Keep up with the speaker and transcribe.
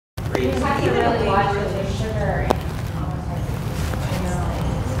You have to really watch with the sugar.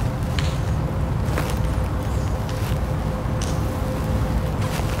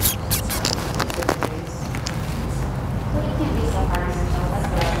 Well, you can't be so hard on yourself. That's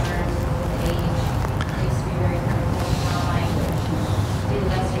what I've learned with age. You used to be very critical of my language. Do the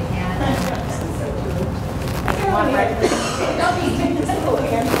best you can. You want breakfast? Just a little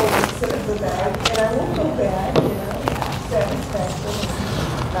handful and sit in the bag, and I won't go back, you know, satisfaction,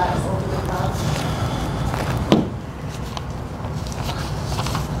 not over the top.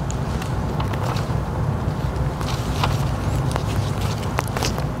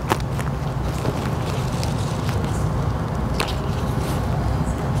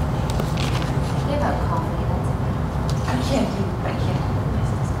 Give up coffee. I can't.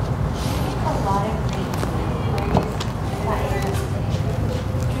 A lot of great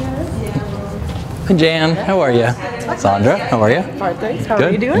Hey Jan, how are you? Sandra, how are you? Fine, thanks. How Good.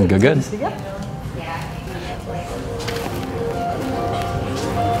 are you doing? Good, good.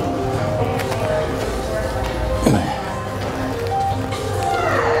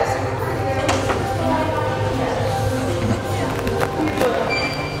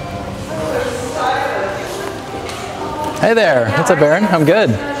 Hey there, what's up Aaron? I'm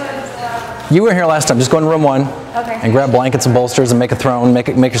good. You were here last time, just go in room 1 and grab blankets and bolsters and make a throne, make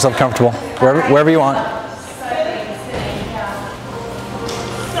yourself comfortable, wherever you want.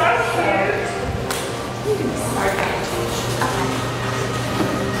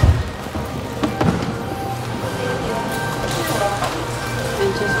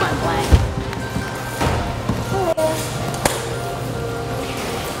 And just went blank.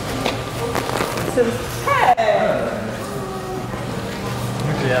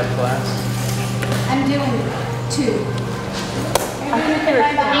 Where'd you have class? I'm doing 2. I think they're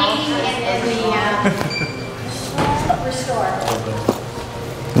reading and then the restore.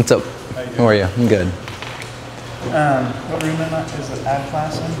 What's up? How are you? I'm good. What room am I? Is it ad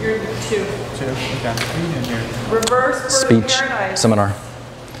class in? You're 2. 2. Okay. What are you doing here? Reverse bird of Speech paradise. seminar.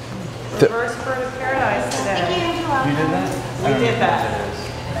 Reverse bird of paradise today. You did that? We did that.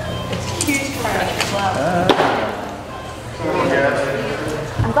 It's a huge part.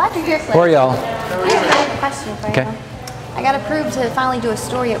 I'm glad you're here, Claire. How are y'all? I have a question for Okay. you. I got approved to finally do a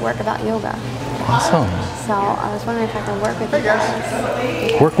story at work about yoga. Awesome. So I was wondering if I could work with you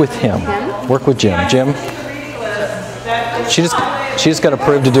guys. Work with him. Him? Work with Jim. Jim. She just got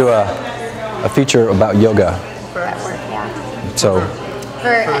approved to do a feature about yoga. At work, yeah. So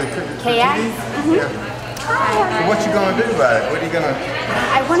For KX? So what you gonna do about it? What are you gonna?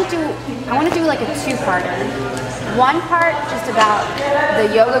 I want to do like a 2-parter. One part just about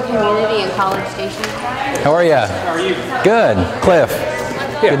the yoga community in College Station. how are ya? How are you? Good. Cliff.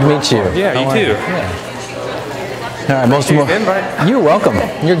 Good to meet you. Yeah, How you are too. Yeah. All right, most of invite. You're welcome.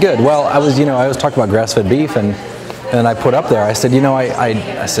 You're good. Well, I was talking about grass-fed beef, and I put up there. I said,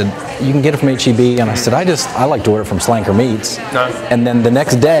 I said you can get it from HEB, and I said I like to order from Slanker Meats. Nice. And then the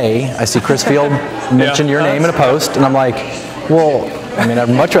next day, I see Chris Field mention your name in a post, and I'm like, well, I mean, I'd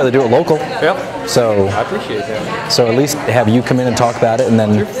much rather do it local. Yep. So I appreciate that. So at least have you come in and talk about it, and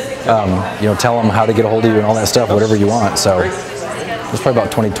then tell them how to get a hold of you and all that stuff, whatever you want. So there's probably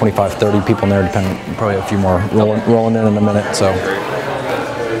about 20, 25, 30 people in there, depending. Probably a few more rolling in a minute. So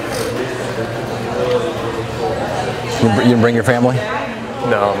you didn't bring your family?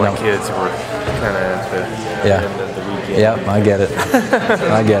 No, my kids were kind of at the end of the weekend. Yeah, I get it.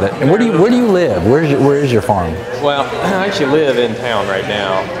 I get it. And where do you live? Where is your farm? Well, I actually live in town right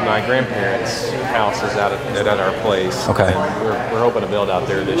now. My grandparents' house is out at our place. Okay. And we're hoping to build out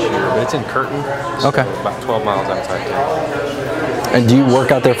there this year, but it's in Curtin. So Okay. about 12 miles outside town. And do you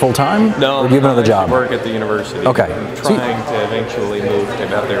work out there full time? No, Or do you have another job? I work at the university. Okay. I'm So you- trying to eventually move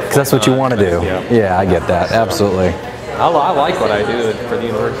to out there. Because that's what you want to do. Yeah. Yeah, I get that. Absolutely. I like what I do for the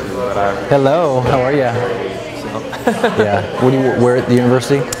university, but Hello. How are you? Yeah. Where at the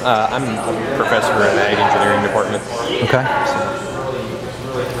university? I'm a professor in the ag engineering department. Okay.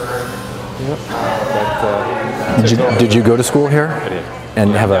 But, Did you go to school here? I did.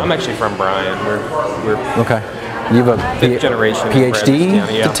 And have I'm actually from Bryan. We're Okay. You have a fifth generation PhD Bradford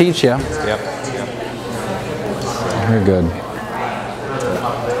County, yeah. to teach, yeah? Yep. Very good.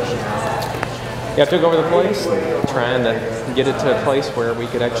 Yeah, I took over the place, trying to get it to a place where we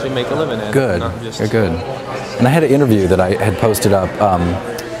could actually make a living at it. Good. Not just, You're good. And I had an interview that I had posted up.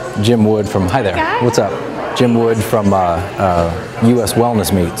 Jim Wood from, hi there. What's up? Jim Wood from U.S.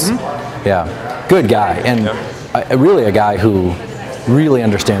 Wellness Meats. Mm-hmm. Yeah. Good guy. And really a guy who really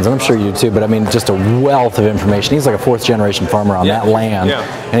understands, and I'm sure you do too, but I mean, just a wealth of information. He's like a 4th generation farmer on that land,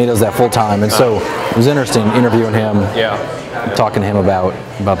 and he does that full time. And so it was interesting interviewing him. Yeah. talking to him about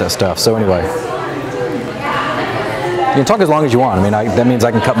that stuff. So anyway, you can talk as long as you want. I mean, that means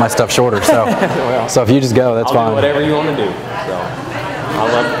I can cut my stuff shorter. So, so if you just go, that's I'll fine. do whatever you want to do. So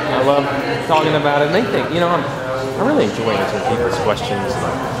I love talking about it. And they think, you know, I really enjoy answering people's questions.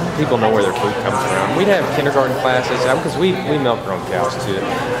 People know where their food comes from. We'd have kindergarten classes because we milk our own cows too.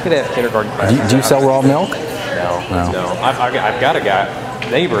 We'd have kindergarten classes. Do you sell raw milk? No. I've got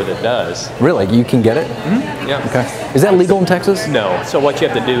a neighbor that does. Really? You can get it? Mm-hmm. Yeah. Okay. Is that legal in Texas? No. So what you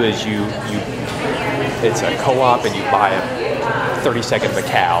have to do is it's a co-op and you buy a 30-second of a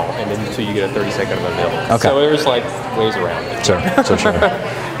cow, and then until you get a 30-second of a milk. Okay. So there's like ways around it. Sure.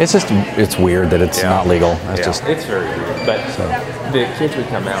 It's weird that it's not legal. It's very weird. But the kids would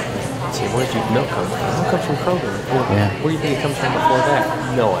come out and say, "Where'd your milk come from?" It comes from Kroger. Well, where do you think it comes from before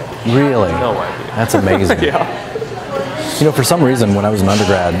that? No idea. Really? No idea. That's amazing. Yeah. You know, for some reason, when I was an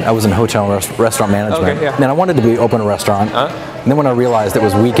undergrad, I was in hotel and restaurant management. Okay, yeah. And I wanted to open a restaurant. And then when I realized it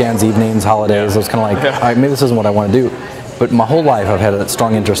was weekends, evenings, holidays, I was kind of like, all right, maybe this isn't what I want to do. But my whole life, I've had a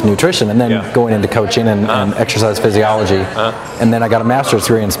strong interest in nutrition, and then going into coaching and exercise physiology. And then I got a master's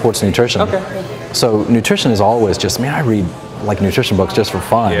degree in sports nutrition. Okay. So nutrition is always just, I read like nutrition books just for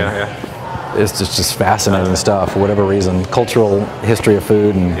fun. It's just fascinating stuff for whatever reason. Cultural history of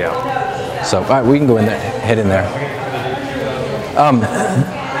food. And so, all right, we can go in there, head in there.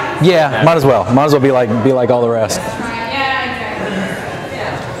 Might as well. Might as well be like all the rest.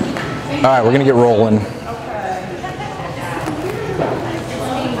 All right, we're gonna get rolling.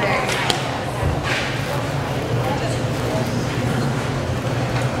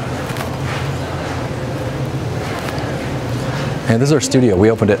 And this is our studio.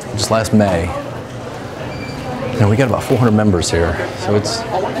 We opened it just last May. And we got about 400 members here. So it's.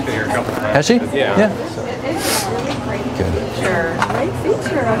 Has she? Yeah. Good. Great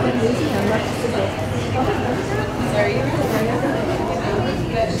feature of the museum.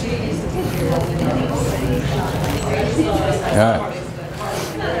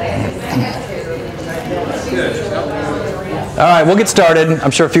 All right, we'll get started.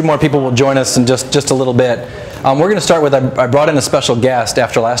 I'm sure a few more people will join us in just a little bit. We're going to start with, I brought in a special guest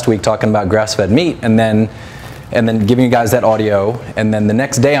after last week talking about grass-fed meat, and then giving you guys that audio. And then the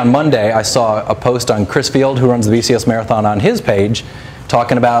next day on Monday, I saw a post on Chris Field, who runs the BCS Marathon, on his page,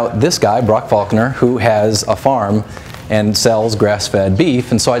 talking about this guy, Brock Faulkner, who has a farm and sells grass-fed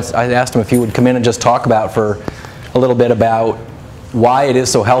beef. And so I asked him if he would come in and just talk about for a little bit about why it is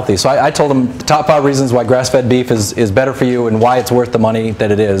so healthy. So I told him the top 5 reasons why grass-fed beef is better for you and why it's worth the money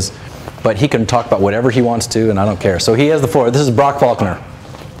that it is. But he can talk about whatever he wants to, and I don't care. So he has the floor. This is Brock Faulkner.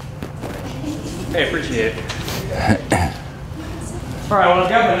 Hey, appreciate it. All right, well, I've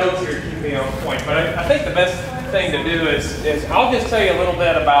got my notes here to keep me on point, but I think the best thing to do is I'll just tell you a little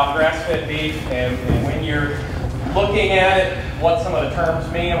bit about grass-fed beef and when you're looking at it, what some of the terms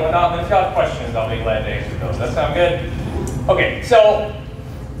mean and whatnot. And if you have questions, I'll be glad to answer those. That sound good? Okay, so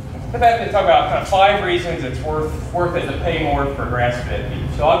I'm going to talk about kind of 5 reasons it's worth it to pay more for grass-fed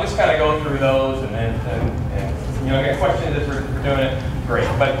beef. So I'll just kind of go through those, and then you know, get questions as we're doing it. Great.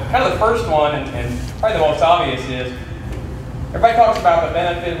 But kind of the first one, and probably the most obvious, is everybody talks about the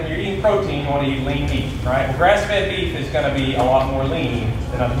benefit when you're eating protein, you want to eat lean meat, right? Well, grass-fed beef is going to be a lot more lean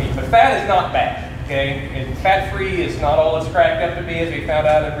than other meat, but fat is not bad. Okay, fat-free is not all it's cracked up to be, as we found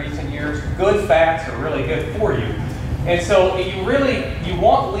out in recent years. Good fats are really good for you. And so you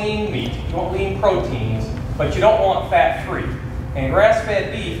want lean meat, you want lean proteins, but you don't want fat-free. And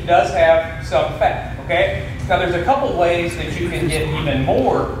grass-fed beef does have some fat, okay? Now there's a couple ways that you can get even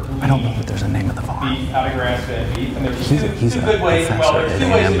more I don't know that there's a name of the farm. beef out of grass-fed beef. And there's He's two a good ways. Well, there's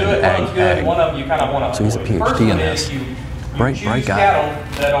 2 ways to do it. One's good, and one of them you kind of want to So he's a avoid. PhD First in one this. is you Bright choose guy. cattle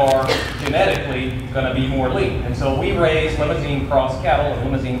that are genetically going to be more lean. And so we raise limousine cross cattle, and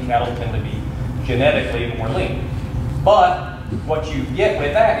limousine cattle tend to be genetically more lean. But what you get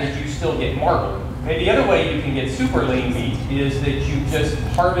with that is you still get marbled. Okay, the other way you can get super lean meat is that you just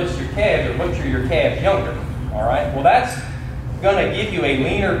harvest your calves or butcher your calves younger. All right. Well, that's going to give you a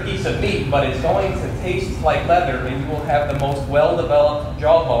leaner piece of meat, but it's going to taste like leather, and you will have the most well-developed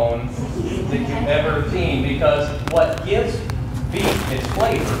jawbone that you've ever seen. Because what gives beef its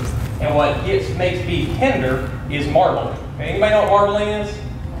flavor and what makes beef tender is marbling. Okay, anybody know what marbling is?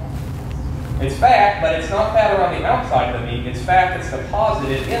 It's fat, but it's not fat around the outside of the meat. It's fat that's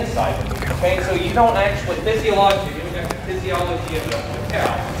deposited inside the meat. Okay, so you don't actually, physiology of the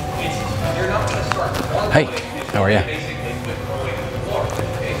cow, you're not going to start marbling. Hey, how are you? Basically, with the floor.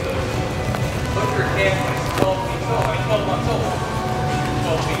 Okay, so look at your calf when it's 12 weeks old. I mean, 12 months old.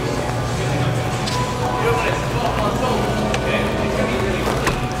 12 weeks. You know when it's 12 months old, okay, it's going to be really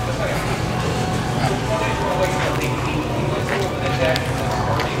clean. It's not going to be. One day we're going to wait until 18 months old.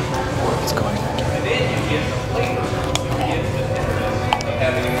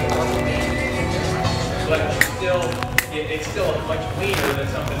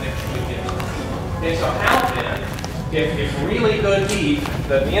 if really good beef,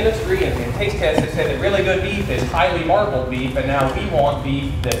 the industry and taste tests have said that really good beef is highly marbled beef, and now we want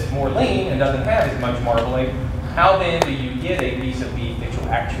beef that's more lean and doesn't have as much marbling. How then do you get a piece of beef that you'll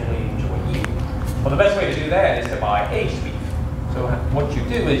actually enjoy eating? Well, the best way to do that is to buy aged beef. So what you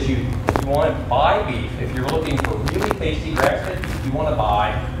do is you want to buy beef. If you're looking for really tasty grass-fed beef, you want to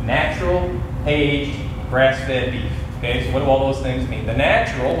buy natural, aged, grass-fed beef. Okay, so what do all those things mean? The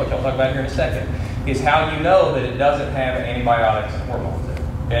natural, which I'll talk about here in a second, is how you know that it doesn't have antibiotics and hormones in it.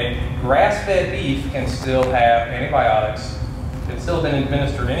 Okay, grass-fed beef can still have antibiotics, can still have been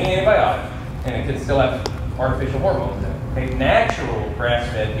administered any antibiotic, and it can still have artificial hormones in it. Okay, natural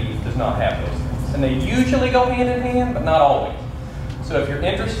grass-fed beef does not have those things, and they usually go hand in hand, but not always. So if you're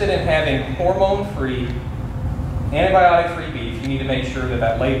interested in having hormone-free, antibiotic-free beef, you need to make sure that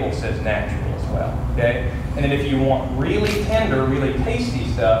that label says natural as well. Okay. And then if you want really tender, really tasty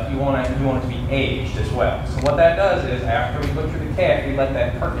stuff, you want it to be aged as well. So what that does is after we butcher the calf, we let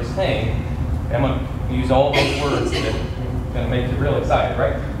that carcass hang. I'm going to use all those words that are going to make you real excited,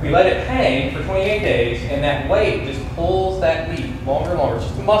 right? We let it hang for 28 days, and that weight just pulls that meat longer and longer. It's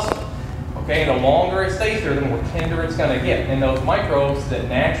just muscle. Okay, and the longer it stays there, the more tender it's going to get. And those microbes that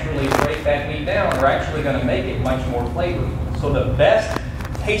naturally break that meat down are actually going to make it much more flavorful. So the best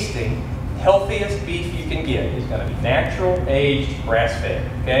tasting, healthiest beef you can get is going to be natural, aged, grass-fed.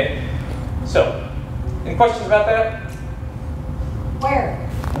 Okay? So, any questions about that? Where?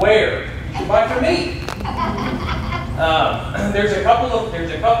 Where? You buy your meat. There's a couple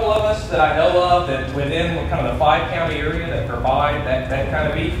of us that I know of that within kind of the 5-county area that provide that kind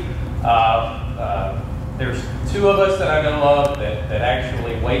of beef. There's 2 of us that I know of that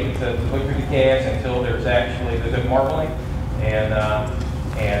actually wait to butcher the calves until there's actually the good marbling,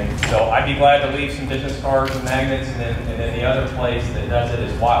 and so I'd be glad to leave some business cards and magnets, and then the other place that does it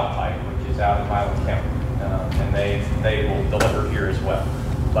is Wild Type, which is out in Milam County, and they will deliver here as well.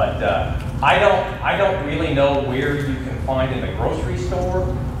 But I don't really know where you can find in the grocery store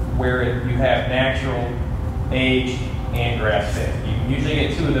where you have natural, aged, and grass-fed. You can usually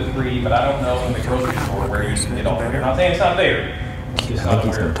get 2 of the 3, but I don't know in the grocery store where you can get all of it. I'm not saying it's not there. It's just not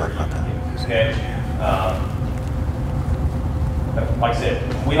he's going where. to talk about that. Okay. Like I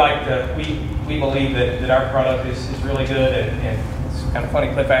said, we believe that our product is really good, and it's kind of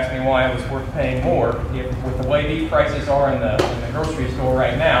funny. Cliff asked me why it was worth paying more. With the way beef prices are in the grocery store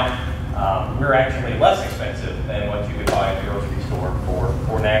right now, we're actually less expensive than what you would buy in the grocery store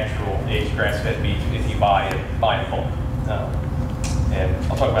for natural aged grass-fed beef if you buy it in bulk. And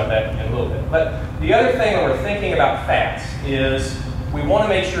I'll talk about that in a little bit. But the other thing when we're thinking about fats is we want to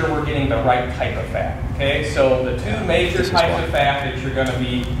make sure we're getting the right type of fat. Okay, so the 2 major types of fat that you're going to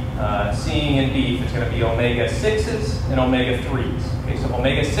be seeing in beef is going to be omega-6s and omega-3s. Okay, so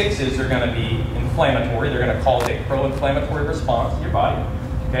omega-6s are going to be inflammatory. They're going to cause a pro-inflammatory response in your body.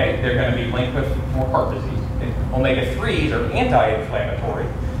 Okay, they're going to be linked with more heart disease. Okay? Omega-3s are anti-inflammatory,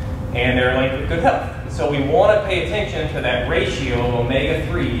 and they're linked with good health. So we want to pay attention to that ratio of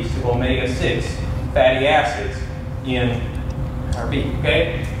omega-3s to omega-6 fatty acids in our beef.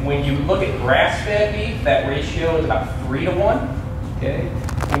 Okay, when you look at grass-fed beef, that ratio is about 3 to 1. Okay,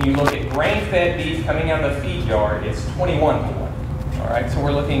 when you look at grain-fed beef coming out of the feed yard, it's 21 to 1. All right, so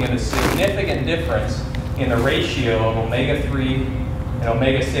we're looking at a significant difference in the ratio of omega-3 and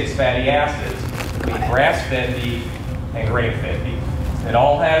omega-6 fatty acids between grass-fed beef and grain-fed beef. It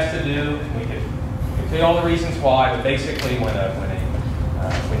all has to do, we can tell you all the reasons why, but basically when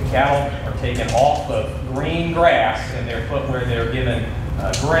cattle are taken off of green grass and they're put where they're given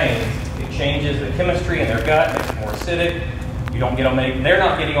grains, it changes the chemistry in their gut, makes it more acidic. You don't get they're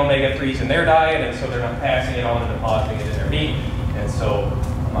not getting omega-3s in their diet, and so they're not passing it on and depositing it in their meat. And so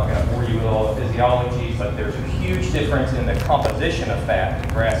I'm not going to bore you with all the physiology, but there's a huge difference in the composition of fat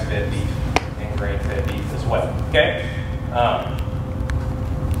in grass-fed beef and grain-fed beef as well. Okay,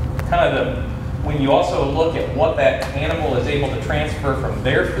 when you also look at what that animal is able to transfer from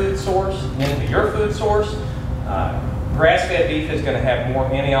their food source into your food source, grass-fed beef is going to have more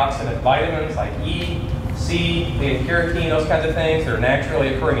antioxidant vitamins like E, C, beta-carotene, those kinds of things. They're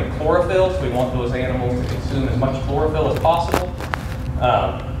naturally occurring in chlorophyll, so we want those animals to consume as much chlorophyll as possible.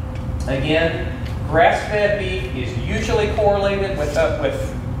 Again, grass-fed beef is usually correlated with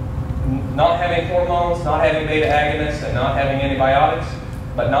not having hormones, not having beta agonists, and not having antibiotics,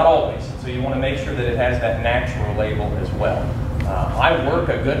 but not always. So you want to make sure that it has that natural label as well. I work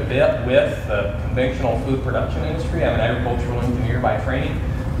a good bit with the conventional food production industry. I'm an agricultural engineer by training.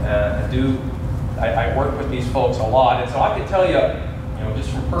 I work with these folks a lot, and so I can tell you, just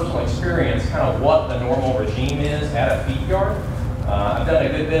from personal experience, kind of what the normal regime is at a feed yard. I've done a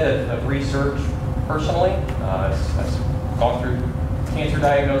good bit of research personally. I've gone through cancer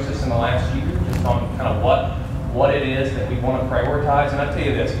diagnosis in the last year, just on kind of what it is that we want to prioritize. And I'll tell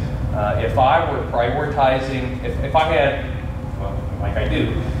you this, if I were prioritizing, if I had, well, like I do,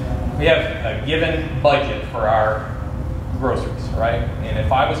 we have a given budget for our groceries, right? And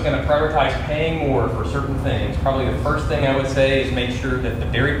if I was going to prioritize paying more for certain things, probably the first thing I would say is make sure that the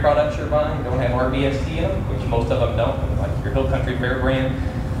dairy products you're buying don't have RBST in them, which most of them don't. Like your Hill Country Fair brand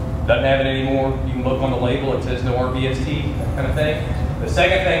doesn't have it anymore. You can look on the label, it says no RBST, that kind of thing. The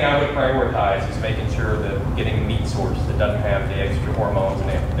second thing I would prioritize is making sure that getting a meat source that doesn't have the extra hormones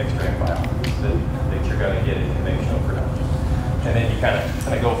and extra antibiotics that you're going to get in conventional production. And then you kind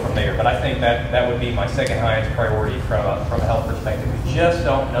of go from there. But I think that would be my second highest priority from a health perspective. We just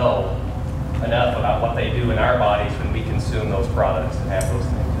don't know enough about what they do in our bodies when we consume those products and have those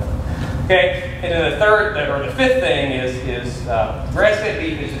things in them. Okay, and then the third, or the fifth thing is grass-fed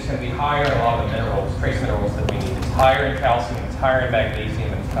beef is just going to be higher in a lot of the minerals, trace minerals that we need. It's higher in calcium, it's higher in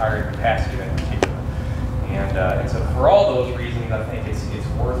magnesium, and it's higher in potassium in particular. And so for all those reasons, I think it's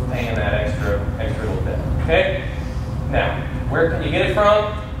worth paying that extra little bit. Okay, now, where can you get it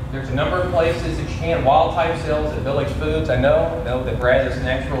from? There's a number of places that you can. Wild type sales at Village Foods. I know that Brazos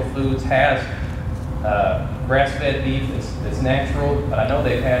Natural Foods has grass-fed beef that's natural, but I know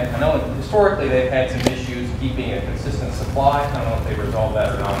historically they've had some issues keeping a consistent supply. I don't know if they resolved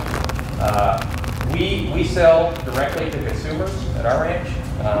that or not. We sell directly to consumers at our ranch.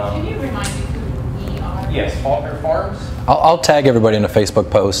 Can you remind me who we are? Yes, Faulkner Farms. I'll tag everybody in a Facebook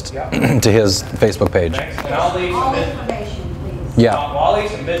post to his Facebook page. Thanks. And I'll leave All some information, please. Yeah. I'll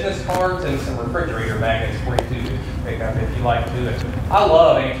leave some business cards and some refrigerator magnets for you to pick up if you like to. And I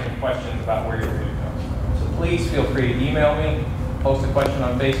love answering questions about where your food comes from. So please feel free to email me, post a question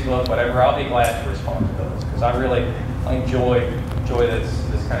on Facebook, whatever. I'll be glad to respond to those because I enjoy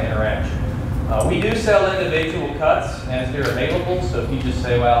this kind of interaction. We do sell individual cuts as they're available. So if you just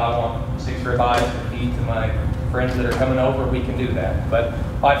say, well, I want 6 ribeyes to feed to my friends that are coming over, we can do that. But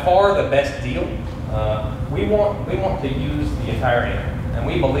by far the best deal, we want to use the entire animal, and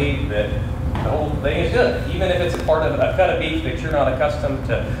we believe that the whole thing is good, even if it's a part of a cut of beef that you're not accustomed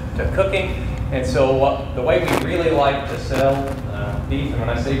to cooking. And so the way we really like to sell beef, and when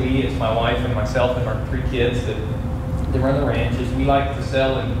I say we, it's my wife and myself and our 3 kids that run the ranch, is we like to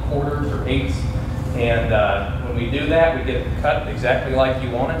sell in quarters or eighths. And when we do that, we get it cut exactly like you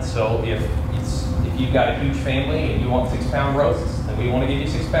want it. So if you've got a huge family and you want 6-pound roasts, then we want to give you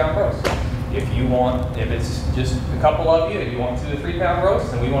 6-pound roasts. If it's just a couple of you and you want 2 to 3 pound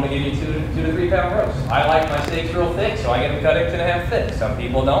roasts, then we want to give you 2 to 3 pound roasts. I like my steaks real thick, so I get them cut 1.5 thick. Some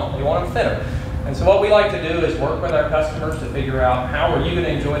people don't; they want them thinner. And so what we like to do is work with our customers to figure out how are you going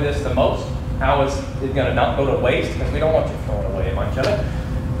to enjoy this the most. How is it going to not go to waste? Because we don't want you throwing away a bunch of it.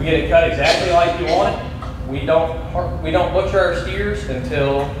 We get it cut exactly like you want it. We don't butcher our steers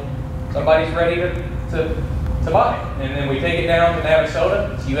until somebody's ready to buy it. And then we take it down to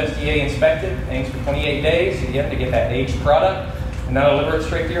Navasota. It's USDA inspected, hangs for 28 days again to get that aged product, and then deliver it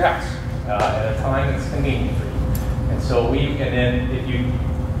straight to your house at a time that's convenient for you. And so then if you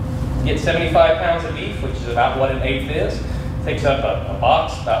get 75 pounds of beef, which is about what an eighth is, takes up a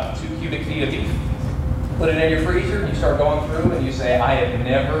box, about 2 cubic feet of beef. Put it in your freezer, and you start going through, and you say, I have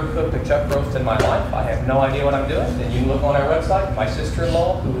never cooked a chuck roast in my life. I have no idea what I'm doing. And you can look on our website. My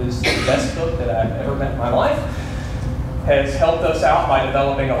sister-in-law, who is the best cook that I've ever met in my life, has helped us out by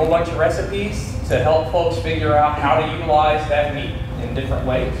developing a whole bunch of recipes to help folks figure out how to utilize that meat in different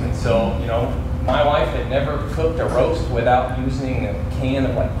ways. And so, my wife had never cooked a roast without using a can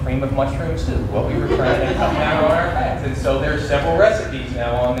of cream of mushroom soup. Well, we were trying to cut down on our fats. And so there's several recipes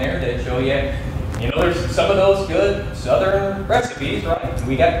now on there that show you, there's some of those good southern recipes, right?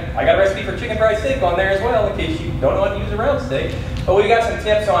 I got a recipe for chicken fried steak on there as well, in case you don't know how to use a round steak. But we got some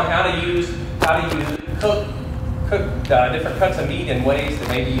tips on how to cook different cuts of meat in ways that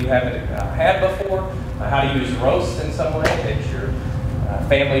maybe you haven't had before. How to use roasts in some way that your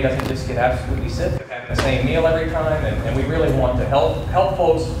family doesn't just get absolutely sick of having the same meal every time. And we really want to help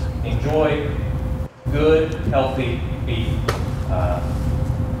folks enjoy good, healthy beef in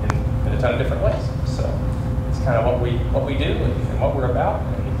a ton of different ways. So it's kind of what we do and what we're about.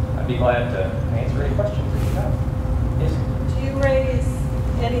 And I'd be glad to answer any questions that you have. Yes? Do you raise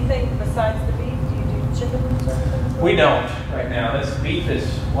anything besides the beef? Do you do chicken or something? We don't right now. This beef is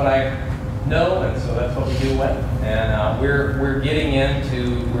what I know, and so that's what we do with. And we're getting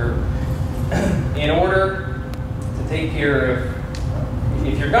into in order to take care of.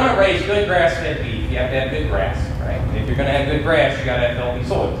 If you're going to raise good grass-fed beef, you have to have good grass, right? And if you're going to have good grass, you got to have healthy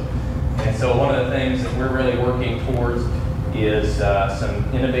soils. And so one of the things that we're really working towards is some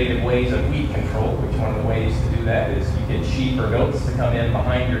innovative ways of weed control, which one of the ways to do that is you get sheep or goats to come in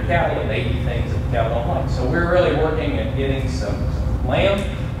behind your cattle and they eat things that the cattle don't like. So we're really working at getting some lamb,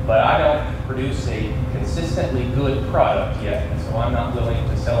 but I don't produce a consistently good product yet, so I'm not willing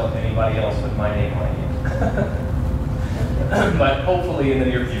to sell it to anybody else with my name on it. But hopefully in the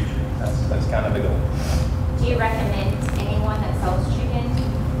near future, that's kind of the goal. Do you recommend anyone that sells chicken?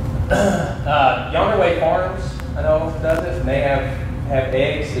 Yonder Way Farms, I know, does it, and they have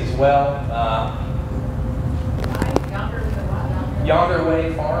eggs as well. Yonder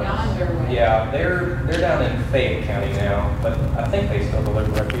Way Farms. Yonder Way. Yeah, they're down in Fayette County now, but I think they still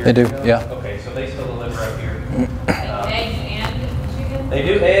deliver up here. They do, You know? yeah. Okay, so they still deliver up here. Eggs and chicken? They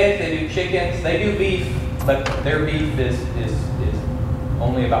do eggs, they do chickens, they do beef, but their beef is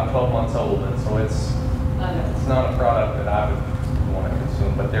only about 12 months old, and so it's not a product that I would want to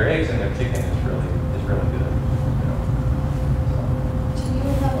consume. But their eggs and their chicken is really good. You know? Do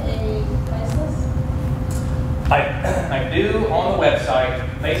you have a price list? I do on the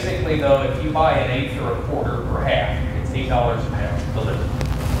website. Basically, though, if you buy an eighth or a quarter or half, it's $8 a pound delivered.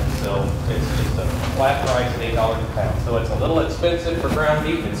 So it's just a flat price of $8 a pound. So it's a little expensive for ground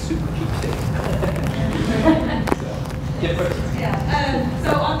beef and super cheap steak.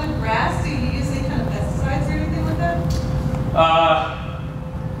 So on the grass, do you use any kind of pesticides or anything like that?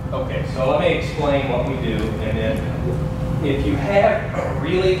 Okay, so let me explain what we do, and then if you have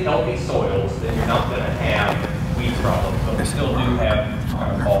really healthy soils, then you're not going to have weed problems, but we still do have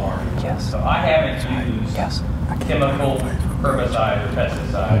kind of fall harm. Yes. So I haven't used chemical herbicide or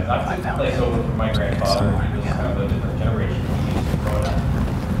pesticides. I took the place over from my grandfather. He was kind of a different generation. He used to grow it up.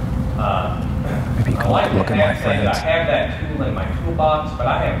 Maybe I like look to at my say that I friends. have that tool in my toolbox, but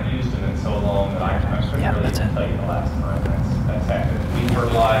I haven't used it in so long that I couldn't Yeah, really that's it. tell you the last time that's happened. We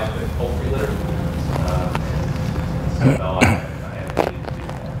fertilize with poultry litter. So no, I haven't used it.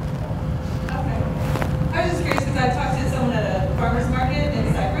 Okay. I was just curious because I talked to someone at a farmer's market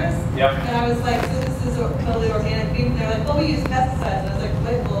in Cyprus. Yep. And I was like, so this is totally organic beef. And they're like, well, we use pesticides. And I was like,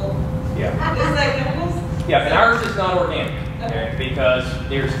 wait, well, Yeah. is that chemicals? Yeah, and ours is not organic, okay? Because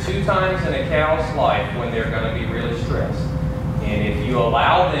there's 2 times in a cow's life when they're going to be really stressed. And if you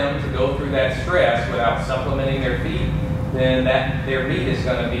allow them to go through that stress without supplementing their feed, then their meat is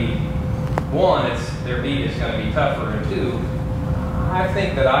going to be, one, their meat is going to be tougher, and 2, I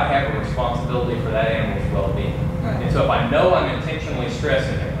think that I have a responsibility for that animal's well-being. Right. And so if I know I'm intentionally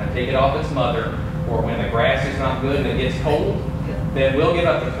stressing it, and I take it off its mother, or when the grass is not good and it gets cold, then we'll give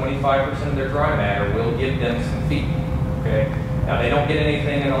up to 25% of their dry matter. We'll give them some feed. Okay. Now they don't get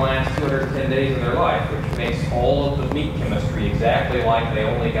anything in the last 210 days of their life, which makes all of the meat chemistry exactly like they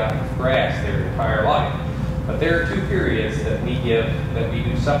only got grass their entire life. But there are 2 periods that we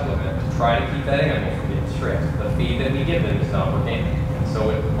do supplement to try to keep that animal from getting stressed. The feed that we give them is not organic, and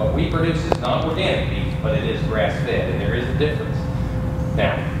so what we produce is not organic beef, but it is grass-fed, and there is a difference.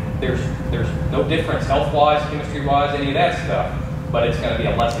 Now, there's no difference health-wise, chemistry-wise, any of that stuff. But it's going to be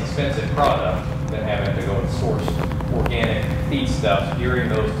a less expensive product than having to go and source organic feed stuff during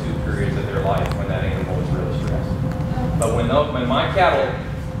those 2 periods of their life when that animal is really stressed. But when my cattle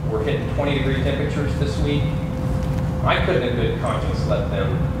were hitting 20-degree temperatures this week, I couldn't in good conscience let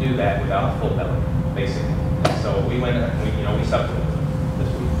them do that without a full belly, basically. So we went and we supplemented them this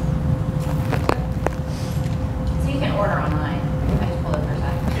week. So you can order online. I just pull it for a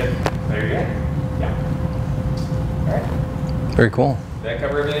second. Yep, there you go. Yeah. All right. Very cool. Did that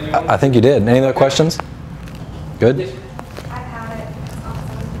cover everything you wanted? I think you did. Any other questions? Good? Yes. I have it. It's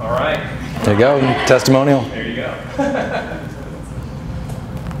awesome. All right. There you go. Testimonial. There you go.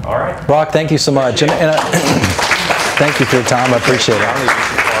 All right. Brock, thank you so much. And thank you for your time. I appreciate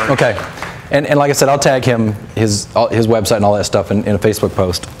it. Okay. And like I said, I'll tag him, his website and all that stuff in a Facebook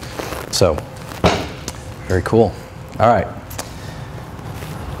post. So, very cool. All right.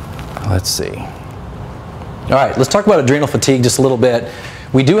 Let's see. All right, let's talk about adrenal fatigue just a little bit.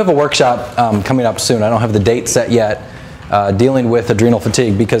 We do have a workshop coming up soon. I don't have the date set yet, dealing with adrenal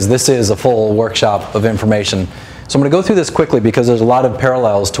fatigue, because this is a full workshop of information. So I'm going to go through this quickly because there's a lot of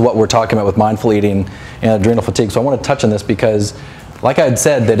parallels to what we're talking about with mindful eating and adrenal fatigue. So I want to touch on this because, like I had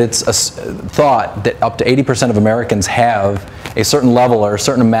said, that it's a thought that up to 80% of Americans have a certain level or a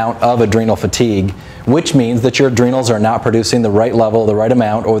certain amount of adrenal fatigue, which means that your adrenals are not producing the right level, the right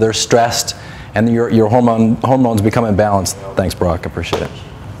amount, or they're stressed, and your hormones become imbalanced. Thanks, Brock. I appreciate it.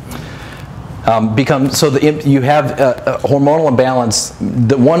 You have a hormonal imbalance.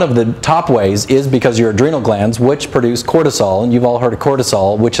 One of the top ways is because your adrenal glands, which produce cortisol, and you've all heard of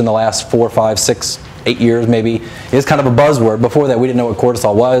cortisol, which in the last 4, 5, 6, 8 years maybe, is kind of a buzzword. Before that, we didn't know what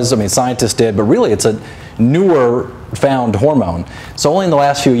cortisol was. I mean, scientists did, but really it's a newer found hormone. So only in the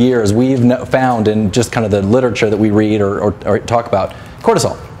last few years we've found in just kind of the literature that we read or talk about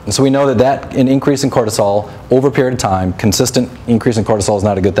cortisol. And so we know that an increase in cortisol over a period of time, consistent increase in cortisol is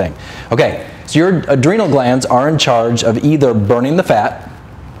not a good thing. Okay, so your adrenal glands are in charge of either burning the fat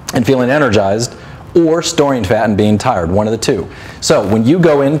and feeling energized or storing fat and being tired, one of the two. So when you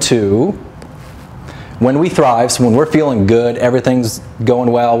go into, when we thrive, so when we're feeling good, everything's going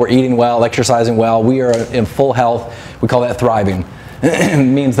well, we're eating well, exercising well, we are in full health, we call that thriving. It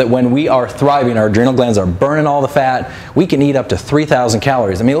means that when we are thriving, our adrenal glands are burning all the fat, we can eat up to 3,000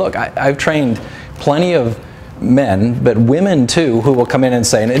 calories. I mean, look, I've trained plenty of men, but women too, who will come in and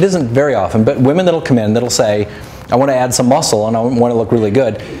say, and it isn't very often, but women that'll come in that'll say, I want to add some muscle and I want to look really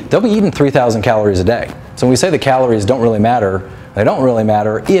good, they'll be eating 3,000 calories a day. So when we say the calories don't really matter, they don't really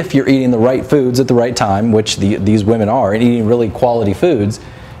matter if you're eating the right foods at the right time, which these women are, and eating really quality foods.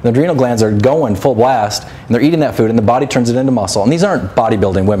 The adrenal glands are going full blast, and they're eating that food, and the body turns it into muscle. And these aren't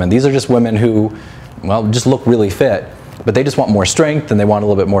bodybuilding women. These are just women who, well, just look really fit, but they just want more strength, and they want a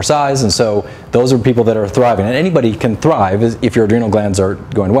little bit more size, and so those are people that are thriving. And anybody can thrive if your adrenal glands are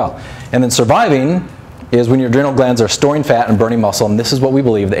going well. And then surviving is when your adrenal glands are storing fat and burning muscle, and this is what we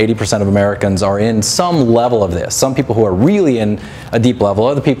believe that 80% of Americans are in some level of this. Some people who are really in a deep level,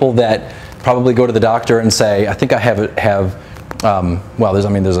 other people that probably go to the doctor and say, I think I have well,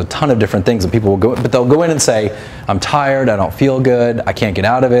 there's a ton of different things that people will go, but they'll go in and say, I'm tired, I don't feel good, I can't get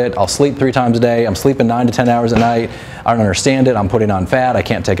out of it, I'll sleep 3 times a day, I'm sleeping 9 to 10 hours a night, I don't understand it, I'm putting on fat, I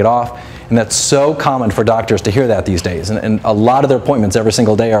can't take it off. And that's so common for doctors to hear that these days. And a lot of their appointments every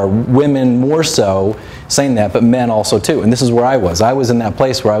single day are women more so saying that, but men also too. And this is where I was. I was in that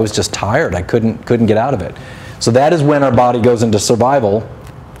place where I was just tired, I couldn't get out of it. So that is when our body goes into survival,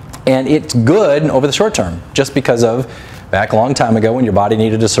 and it's good over the short term, just because of back a long time ago when your body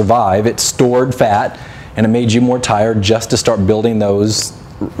needed to survive, it stored fat and it made you more tired just to start building those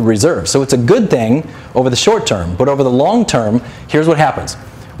reserves. So it's a good thing over the short term, but over the long term, here's what happens.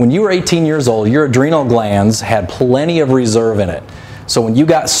 When you were 18 years old, your adrenal glands had plenty of reserve in it. So when you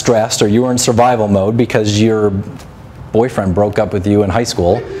got stressed or you were in survival mode because your boyfriend broke up with you in high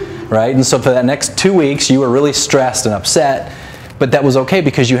school, right? And so for that next 2 weeks, you were really stressed and upset, but that was okay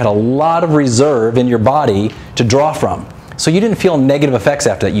because you had a lot of reserve in your body to draw from. So you didn't feel negative effects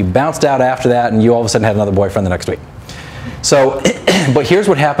after that. You bounced out after that and you all of a sudden had another boyfriend the next week. So, but here's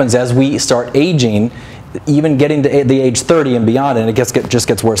what happens as we start aging, even getting to the age 30 and beyond, and it just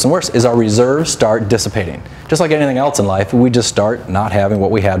gets worse and worse, is our reserves start dissipating. Just like anything else in life, we just start not having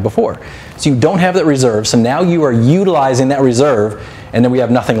what we had before. So you don't have that reserve, so now you are utilizing that reserve, and then we have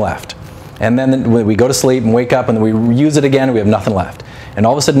nothing left. And then we go to sleep and wake up and then we use it again and we have nothing left. And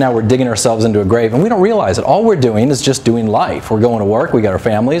all of a sudden now we're digging ourselves into a grave and we don't realize it. All we're doing is just doing life. We're going to work, we got our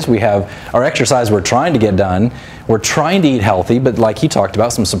families, we have our exercise we're trying to get done, we're trying to eat healthy, but like he talked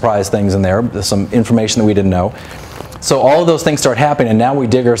about, some surprise things in there, some information that we didn't know. So all of those things start happening and now we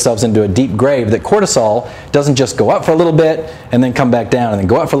dig ourselves into a deep grave that cortisol doesn't just go up for a little bit and then come back down and then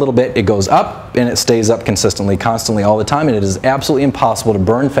go up for a little bit. It goes up and it stays up consistently, constantly, all the time, and it is absolutely impossible to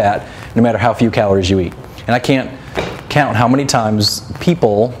burn fat no matter how few calories you eat. And I can't count how many times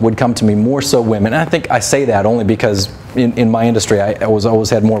people would come to me, more so women, and I think I say that only because in my industry I always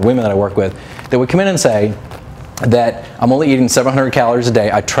had more women that I work with that would come in and say that I'm only eating 700 calories a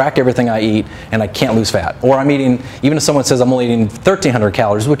day, I track everything I eat, and I can't lose fat. Or I'm eating, even if someone says I'm only eating 1,300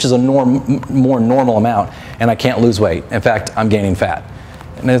 calories, which is a more normal amount, and I can't lose weight. In fact, I'm gaining fat.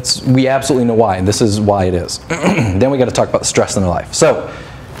 And we absolutely know why, and this is why it is. Then we got to talk about stress in their life. So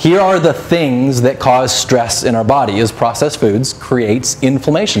here are the things that cause stress in our body. Is processed foods creates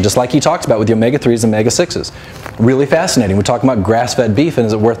inflammation, just like he talked about with the omega-3s and omega-6s. Really fascinating. We're talking about grass-fed beef and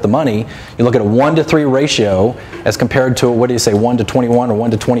is it worth the money? You look at a 1-to-3 ratio as compared to, what do you say, 1-to-21 or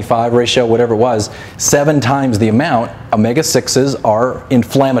 1-to-25 ratio, whatever it was, 7 times the amount. Omega-6s are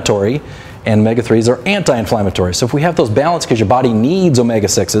inflammatory and omega-3s are anti-inflammatory. So if we have those balanced, because your body needs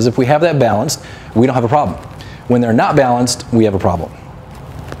omega-6s, if we have that balanced, we don't have a problem. When they're not balanced, we have a problem.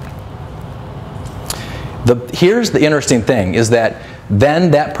 Here's the interesting thing, is that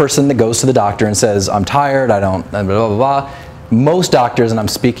then that person that goes to the doctor and says, I'm tired, I don't, blah, blah, blah. Most doctors, and I'm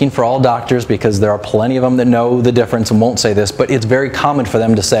speaking for all doctors because there are plenty of them that know the difference and won't say this, but it's very common for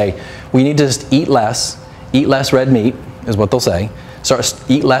them to say, we need to just eat less red meat, is what they'll say,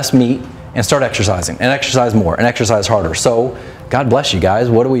 eat less meat, and start exercising, and exercise more, and exercise harder. So, God bless you guys,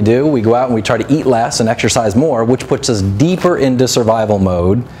 what do? We go out and we try to eat less and exercise more, which puts us deeper into survival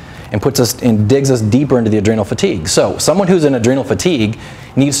mode, and digs us deeper into the adrenal fatigue. So someone who's in adrenal fatigue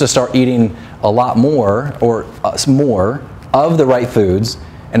needs to start eating a lot more or more of the right foods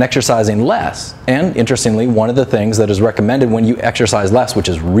and exercising less. And interestingly, one of the things that is recommended when you exercise less, which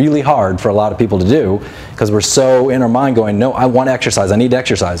is really hard for a lot of people to do, because we're so in our mind going, no, I want to exercise, I need to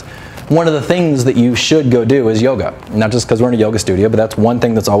exercise. One of the things that you should go do is yoga. Not just because we're in a yoga studio, but that's one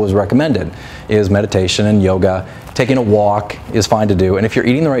thing that's always recommended, is meditation and yoga. Taking a walk is fine to do, and if you're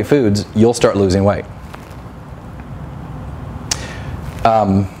eating the right foods, you'll start losing weight.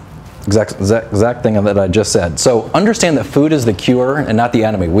 Exact thing that I just said. So understand that food is the cure and not the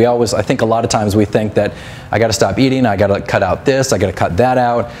enemy. I think a lot of times we think that I got to stop eating, I got to cut out this, I got to cut that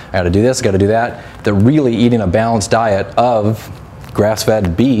out, I got to do this, I got to do that. That really eating a balanced diet of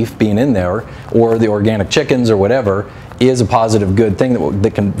grass-fed beef being in there, or the organic chickens or whatever, is a positive good thing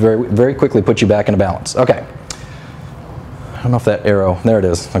that can very, very quickly put you back into balance. Okay. I don't know if that arrow, there it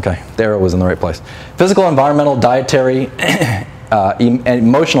is. Okay, the arrow was in the right place. Physical, environmental, dietary, and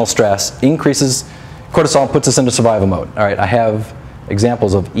emotional stress increases cortisol, puts us into survival mode. All right, I have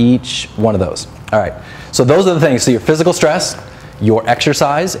examples of each one of those. All right, so those are the things. So your physical stress, your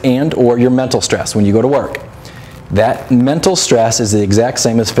exercise, and or your mental stress when you go to work. That mental stress is the exact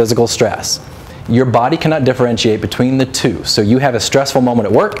same as physical stress. Your body cannot differentiate between the two. So you have a stressful moment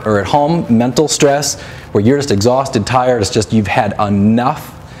at work or at home, mental stress, where you're just exhausted, tired, it's just you've had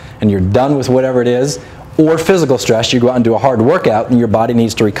enough and you're done with whatever it is, or physical stress, you go out and do a hard workout and your body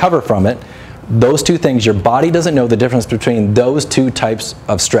needs to recover from it. Those two things, your body doesn't know the difference between those two types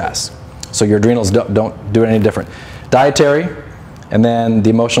of stress. So your adrenals don't do it any different. Dietary, and then the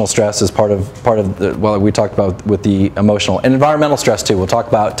emotional stress is part of what we talked about with the emotional. And environmental stress too. We'll talk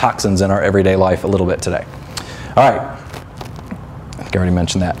about toxins in our everyday life a little bit today. All right, I think I already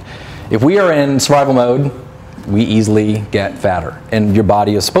mentioned that. If we are in survival mode, we easily get fatter. And your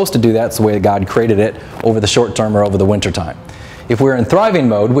body is supposed to do that. It's the way God created it over the short term or over the winter time. If we're in thriving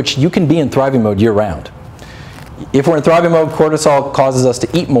mode, which you can be in thriving mode year round. If we're in thriving mode, cortisol causes us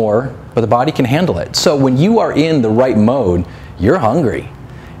to eat more, but the body can handle it. So when you are in the right mode, you're hungry.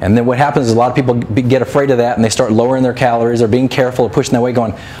 And then what happens is a lot of people get afraid of that and they start lowering their calories or being careful or pushing their weight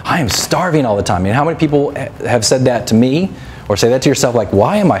going, I am starving all the time. I mean, how many people have said that to me or say that to yourself, like,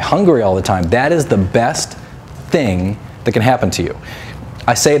 why am I hungry all the time? That is the best thing that can happen to you.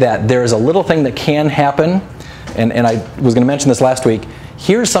 I say that there's a little thing that can happen, and I was going to mention this last week.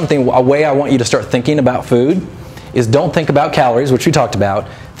 Here's something, a way I want you to start thinking about food is don't think about calories, which we talked about.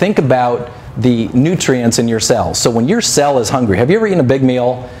 Think about the nutrients in your cells. So when your cell is hungry, have you ever eaten a big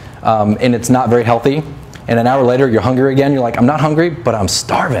meal and it's not very healthy, and an hour later you're hungry again? You're like, I'm not hungry, but I'm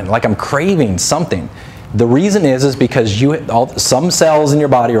starving, like I'm craving something. The reason is because some cells in your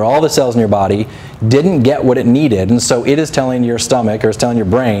body, or all the cells in your body, didn't get what it needed, and so it is telling your stomach, or it's telling your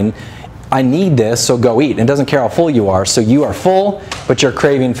brain, I need this, so go eat. And it doesn't care how full you are, so you are full, but you're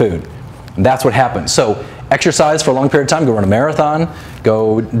craving food. And that's what happens. So exercise for a long period of time, go run a marathon,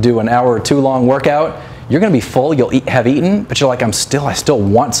 go do an hour or two long workout. You're going to be full, you'll have eaten, but you're like, I still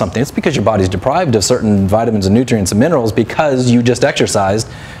want something. It's because your body's deprived of certain vitamins and nutrients and minerals because you just exercised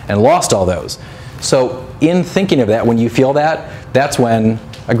and lost all those. So in thinking of that, when you feel that, that's when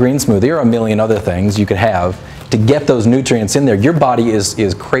a green smoothie or a million other things you could have to get those nutrients in there. Your body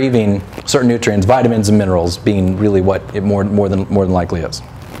is craving certain nutrients, vitamins and minerals being really what it more than likely is.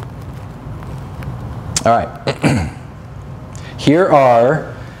 All right. Here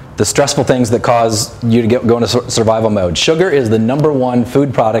are the stressful things that cause you to go into survival mode. Sugar is the #1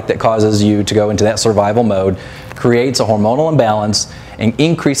 food product that causes you to go into that survival mode, creates a hormonal imbalance, and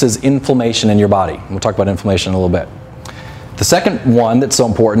increases inflammation in your body. We'll talk about inflammation in a little bit. The second one that's so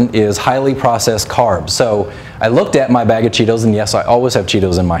important is highly processed carbs. So I looked at my bag of Cheetos, and yes, I always have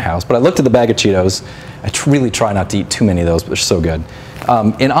Cheetos in my house, but I looked at the bag of Cheetos. I really try not to eat too many of those, but they're so good.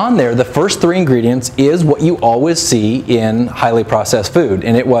 And on there, the first 3 ingredients is what you always see in highly processed food.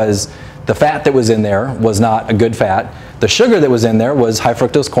 And it was the fat that was in there was not a good fat. The sugar that was in there was high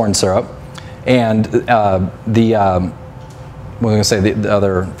fructose corn syrup. And we're going to say the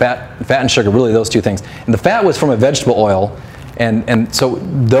other fat and sugar, really those two things. And the fat was from a vegetable oil. And so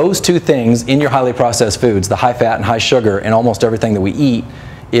those two things in your highly processed foods, the high fat and high sugar, and almost everything that we eat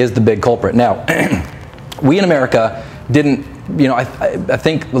is the big culprit. Now, we in America didn't, I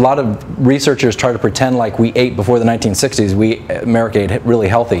think a lot of researchers try to pretend like we ate before the 1960s, America ate really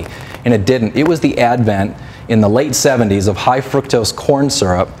healthy, and it didn't. It was the advent in the late 70s of high fructose corn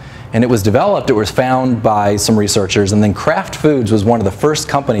syrup, and it was found by some researchers, and then Kraft Foods was one of the first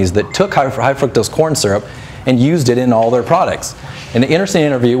companies that took high fructose corn syrup and used it in all their products. In an interesting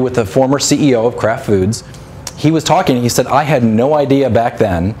interview with the former CEO of Kraft Foods, he was talking, he said, I had no idea back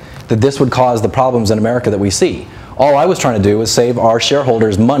then that this would cause the problems in America that we see. All I was trying to do was save our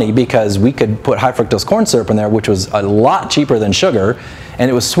shareholders money because we could put high fructose corn syrup in there, which was a lot cheaper than sugar, and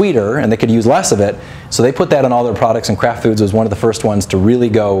it was sweeter, and they could use less of it. So they put that in all their products, and Kraft Foods was one of the first ones to really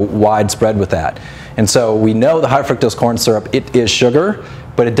go widespread with that. And so we know the high fructose corn syrup, it is sugar,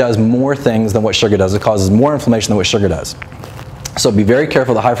 but it does more things than what sugar does. It causes more inflammation than what sugar does. So be very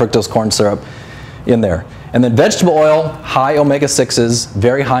careful of the high fructose corn syrup in there. And then vegetable oil, high omega-6s,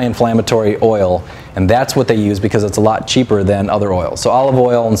 very high inflammatory oil, and that's what they use because it's a lot cheaper than other oils. So olive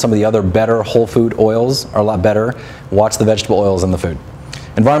oil and some of the other better whole food oils are a lot better. Watch the vegetable oils in the food.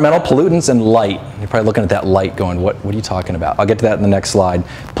 Environmental pollutants and light. You're probably looking at that light going, what are you talking about? I'll get to that in the next slide.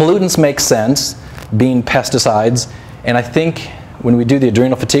 Pollutants make sense, being pesticides, and I think when we do the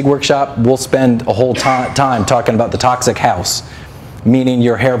adrenal fatigue workshop, we'll spend a whole time talking about the toxic house, meaning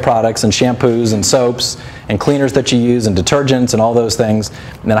your hair products and shampoos and soaps and cleaners that you use and detergents and all those things.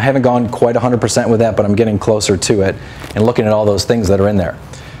 And I haven't gone quite 100% with that, but I'm getting closer to it and looking at all those things that are in there.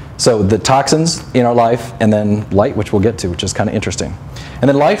 So the toxins in our life, and then light, which we'll get to, which is kind of interesting. And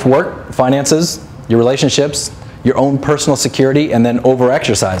then life, work, finances, your relationships, your own personal security, and then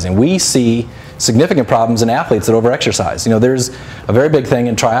over-exercising. We see significant problems in athletes that over-exercise. You know, there's a very big thing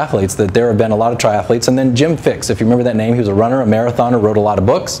in triathletes that there have been a lot of triathletes. And then Jim Fixx, if you remember that name, he was a runner, a marathoner, wrote a lot of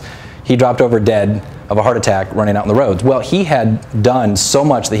books. He dropped over dead of a heart attack running out on the roads. Well, he had done so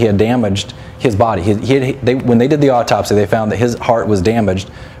much that he had damaged his body. When they did the autopsy, they found that his heart was damaged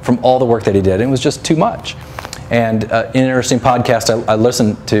from all the work that he did. And it was just too much. And an interesting podcast I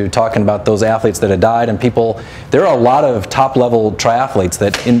listened to talking about those athletes that had died, and people, there are a lot of top-level triathletes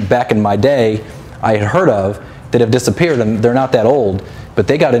that back in my day I had heard of that have disappeared, and they're not that old, but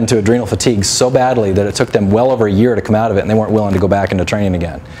they got into adrenal fatigue so badly that it took them well over a year to come out of it, and they weren't willing to go back into training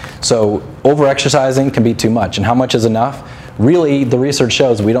again. So over-exercising can be too much, and how much is enough? Really, the research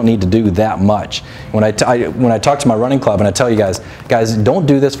shows we don't need to do that much. When I talk to my running club and I tell you guys, don't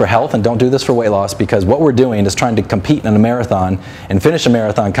do this for health and don't do this for weight loss, because what we're doing is trying to compete in a marathon and finish a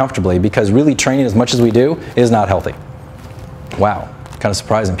marathon comfortably, because really training as much as we do is not healthy. Wow, kind of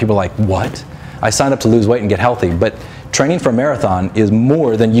surprising. People are like, what? I signed up to lose weight and get healthy, but training for a marathon is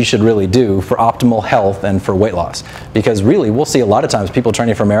more than you should really do for optimal health and for weight loss. Because really, we'll see a lot of times people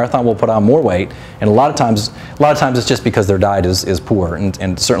training for a marathon will put on more weight, and a lot of times it's just because their diet is poor,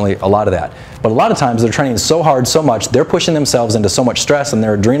 and certainly a lot of that. But a lot of times they're training so hard, so much, they're pushing themselves into so much stress, and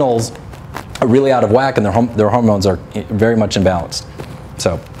their adrenals are really out of whack, and their hormones are very much imbalanced.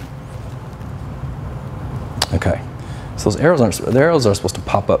 So, okay. So those arrows are supposed to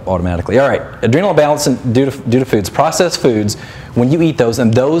pop up automatically. All right, adrenal imbalance due to foods. Processed foods, when you eat those,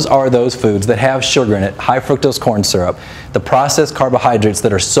 and those are those foods that have sugar in it, high fructose corn syrup, the processed carbohydrates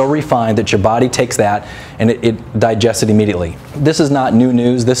that are so refined that your body takes that and it digests it immediately. This is not new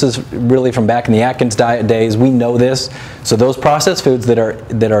news. This is really from back in the Atkins diet days. We know this. So those processed foods that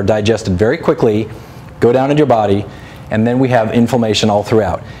are digested very quickly go down in your body, and then we have inflammation all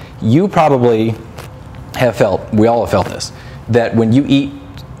throughout. You probably have felt, we all have felt this, that when you eat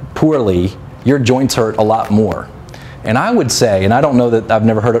poorly, your joints hurt a lot more. And I would say, and I don't know that I've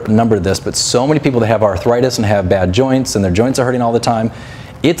never heard a number of this, but so many people that have arthritis and have bad joints and their joints are hurting all the time,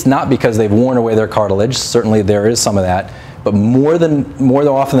 it's not because they've worn away their cartilage. Certainly there is some of that, but more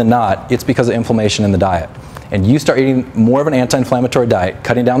often than not, it's because of inflammation in the diet. And you start eating more of an anti-inflammatory diet,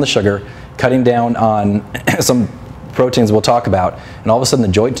 cutting down the sugar, cutting down on some proteins we'll talk about, and all of a sudden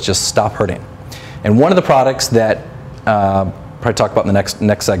the joints just stop hurting. And one of the products that probably talk about in the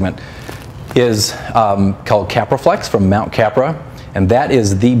next segment is called Capraflex from Mount Capra, and that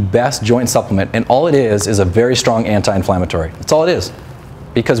is the best joint supplement. And all it is a very strong anti-inflammatory. That's all it is,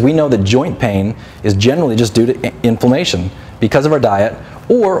 because we know that joint pain is generally just due to inflammation because of our diet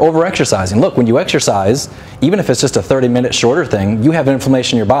or over-exercising. Look, when you exercise, even if it's just a 30-minute shorter thing, you have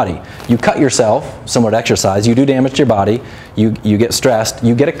inflammation in your body. You cut yourself, similar to exercise, you do damage to your body, you get stressed,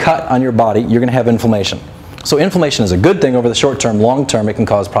 you get a cut on your body, you're going to have inflammation. So inflammation is a good thing over the short term. Long term, it can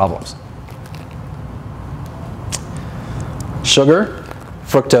cause problems. Sugar,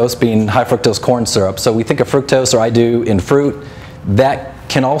 fructose being high fructose corn syrup. So we think of fructose, or I do, in fruit. That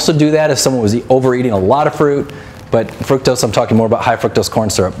can also do that if someone was overeating a lot of fruit. But fructose, I'm talking more about high fructose corn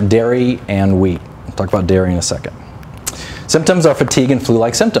syrup, dairy and wheat. We'll talk about dairy in a second. Symptoms are fatigue and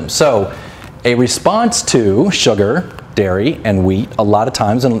flu-like symptoms. So a response to sugar, dairy, and wheat, a lot of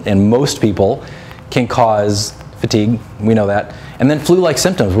times, and most people, can cause fatigue, we know that, and then flu-like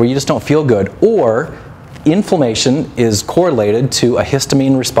symptoms where you just don't feel good, or inflammation is correlated to a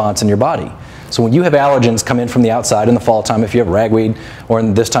histamine response in your body. So when you have allergens come in from the outside in the fall time, if you have ragweed, or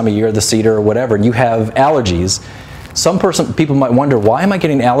in this time of year, the cedar or whatever, and you have allergies, People might wonder, why am I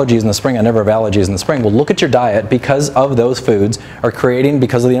getting allergies in the spring? I never have allergies in the spring. Well, look at your diet. Because of those foods are creating,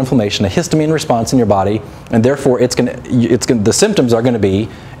 because of the inflammation, a histamine response in your body, and therefore the symptoms are going to be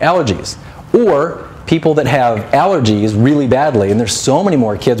allergies. Or people that have allergies really badly, and there's so many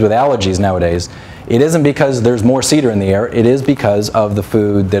more kids with allergies nowadays, it isn't because there's more cedar in the air, it is because of the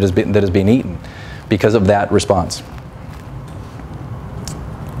food that is being eaten, because of that response.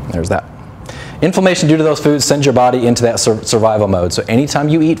 There's that. Inflammation due to those foods sends your body into that survival mode. So anytime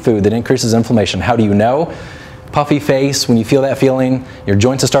you eat food that increases inflammation, how do you know? Puffy face, when you feel that feeling, your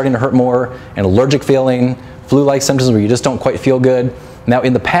joints are starting to hurt more, an allergic feeling, flu-like symptoms where you just don't quite feel good. Now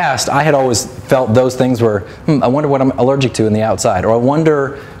in the past, I had always felt those things were, I wonder what I'm allergic to in the outside, or I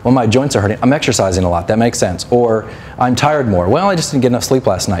wonder when my joints are hurting. I'm exercising a lot, that makes sense. Or I'm tired more. Well, I just didn't get enough sleep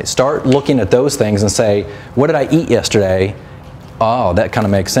last night. Start looking at those things and say, what did I eat yesterday? Oh, that kind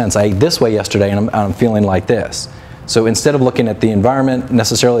of makes sense. I ate this way yesterday and I'm feeling like this. So instead of looking at the environment,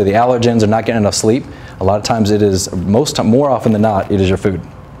 necessarily the allergens or not getting enough sleep, a lot of times it is, more often than not, it is your food.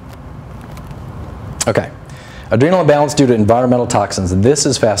 Okay. Adrenal imbalance due to environmental toxins. This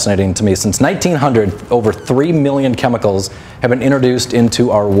is fascinating to me. Since 1900, over 3 million chemicals have been introduced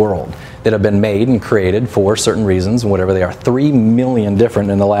into our world that have been made and created for certain reasons, whatever they are. 3 million different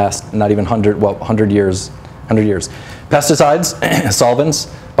in the last, not even 100 years. Pesticides,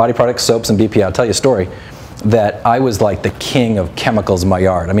 solvents, body products, soaps, and BPA. I'll tell you a story that I was like the king of chemicals in my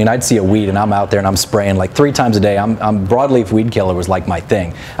yard. I mean, I'd see a weed and I'm out there and I'm spraying like 3 times a day. Broadleaf weed killer was like my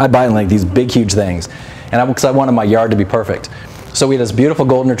thing. I'd buy like these big, huge things. And because I wanted my yard to be perfect. So we had this beautiful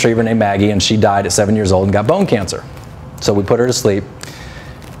golden retriever named Maggie, and she died at 7 years old and got bone cancer. So we put her to sleep.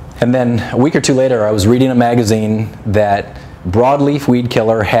 And then a week or two later, I was reading a magazine that broadleaf weed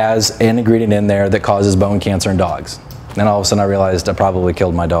killer has an ingredient in there that causes bone cancer in dogs. And all of a sudden I realized I probably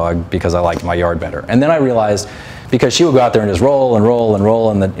killed my dog because I liked my yard better. And then I realized, because she would go out there and just roll and roll and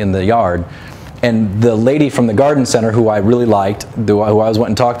roll in the yard, and the lady from the garden center who I really liked, who I was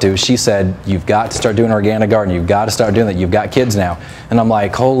wanting to talk to, she said, you've got to start doing organic gardening. You've got to start doing that. You've got kids now. And I'm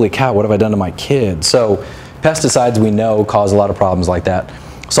like, holy cow, what have I done to my kids? So pesticides, we know, cause a lot of problems like that.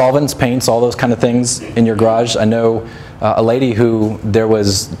 Solvents, paints, all those kind of things in your garage. I know a lady who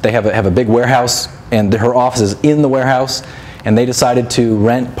they have a big warehouse, and her office is in the warehouse, and they decided to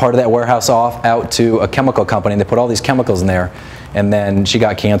rent part of that warehouse out to a chemical company, and they put all these chemicals in there. And then she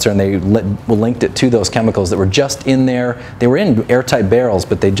got cancer, and they linked it to those chemicals that were just in there. They were in airtight barrels,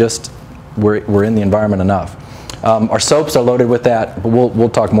 but they just were in the environment enough. Our soaps are loaded with that, but we'll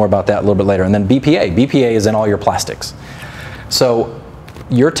talk more about that a little bit later. And then BPA. BPA is in all your plastics. So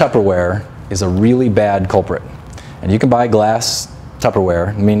your Tupperware is a really bad culprit. And you can buy glass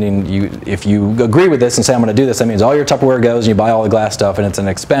Tupperware, meaning if you agree with this and say, I'm going to do this, that means all your Tupperware goes and you buy all the glass stuff, and it's an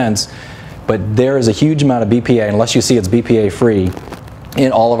expense. But there is a huge amount of BPA, unless you see it's BPA free,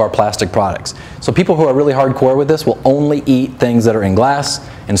 in all of our plastic products. So people who are really hardcore with this will only eat things that are in glass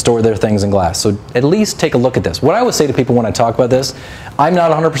and store their things in glass. So at least take a look at this. What I would say to people when I talk about this, I'm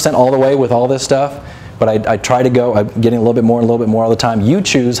not 100% all the way with all this stuff, but I try to go. I'm getting a little bit more all the time. You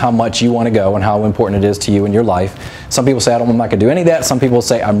choose how much you want to go and how important it is to you in your life. Some people say, I'm not going to do any of that. Some people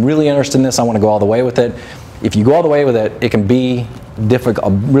say, I'm really interested in this. I want to go all the way with it. If you go all the way with it, it can be a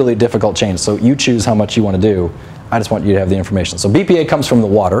really difficult change. So you choose how much you want to do. I just want you to have the information. So BPA comes from the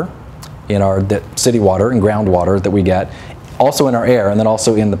water, in our city water and groundwater that we get, also in our air, and then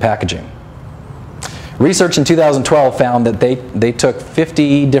also in the packaging. Research in 2012 found that they took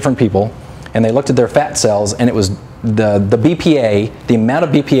 50 different people, and they looked at their fat cells, and it was the BPA, the amount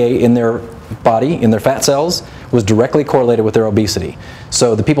of BPA in their body, in their fat cells, was directly correlated with their obesity.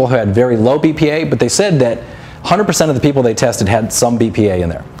 So the people who had very low BPA, but they said that 100% of the people they tested had some BPA in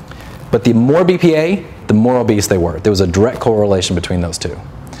there. But the more BPA, the more obese they were. There was a direct correlation between those two.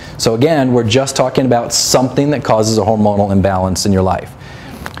 So again, we're just talking about something that causes a hormonal imbalance in your life.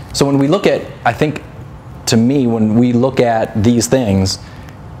 So when we look at, I think, to me, when we look at these things,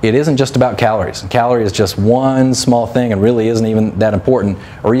 it isn't just about calories. Calorie is just one small thing and really isn't even that important,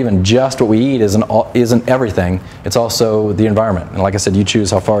 or even just what we eat isn't everything. It's also the environment. And like I said, you choose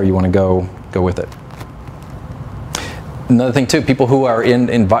how far you want to go with it. Another thing too, people who are in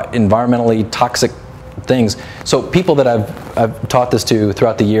environmentally toxic things. So people that I've taught this to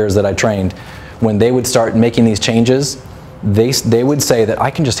throughout the years that I trained, when they would start making these changes, they would say that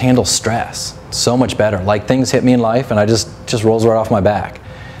I can just handle stress so much better. Like things hit me in life and I just rolls right off my back.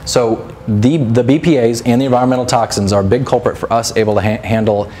 So the BPAs and the environmental toxins are a big culprit for us able to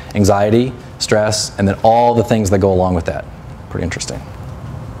handle anxiety, stress, and then all the things that go along with that. Pretty interesting.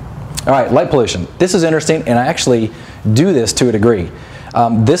 All right, light pollution. This is interesting, and I actually do this to a degree.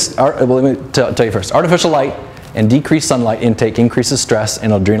 Let me tell you first. Artificial light And decreased sunlight intake increases stress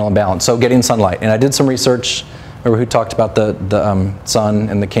and adrenal imbalance. So getting sunlight. And I did some research, remember who talked about the sun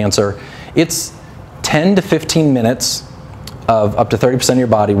and the cancer. It's 10 to 15 minutes of up to 30% of your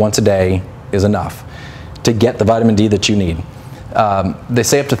body once a day is enough to get the vitamin D that you need. They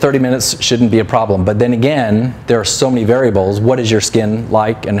say up to 30 minutes shouldn't be a problem, but then again, there are so many variables. What is your skin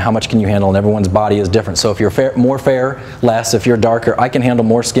like and how much can you handle? And everyone's body is different. So if you're more fair, less. If you're darker, I can handle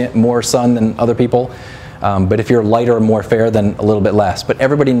more sun than other people. But if you're lighter or more fair, then a little bit less. But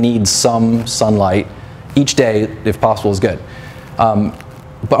everybody needs some sunlight each day, if possible, is good.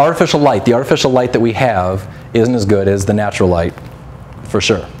 But artificial light, the artificial light that we have isn't as good as the natural light, for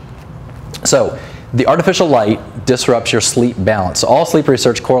sure. So the artificial light disrupts your sleep balance. So all sleep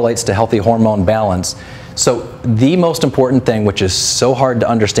research correlates to healthy hormone balance. So the most important thing, which is so hard to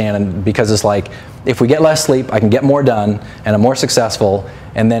understand, and because it's like, if we get less sleep, I can get more done, and I'm more successful,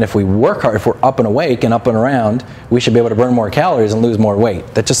 and then if we work hard, if we're up and awake and up and around, we should be able to burn more calories and lose more weight.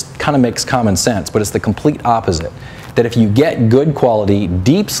 That just kind of makes common sense, but it's the complete opposite. That if you get good quality,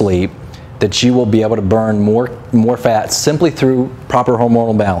 deep sleep, that you will be able to burn more fat simply through proper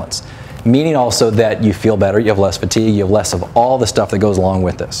hormonal balance. Meaning also that you feel better, you have less fatigue, you have less of all the stuff that goes along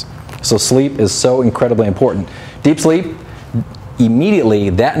with this. So sleep is so incredibly important. Deep sleep,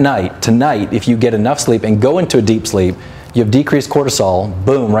 immediately that night, tonight, if you get enough sleep and go into a deep sleep, you have decreased cortisol,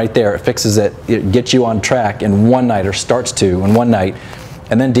 boom, right there, it fixes it, it gets you on track in one night, or starts to in one night,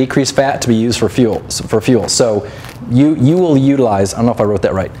 and then decreased fat to be used for fuel. So you will utilize, I don't know if I wrote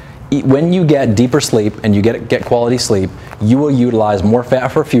that right, when you get deeper sleep and you get quality sleep, you will utilize more fat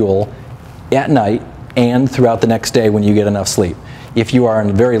for fuel at night and throughout the next day when you get enough sleep. If you are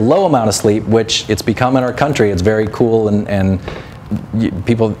in a very low amount of sleep, which it's become in our country, it's very cool and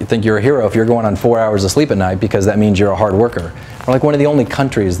people think you're a hero if you're going on 4 hours of sleep at night, because that means you're a hard worker. We're like one of the only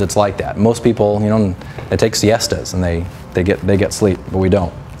countries that's like that. Most people, you know, they take siestas and they get sleep, but we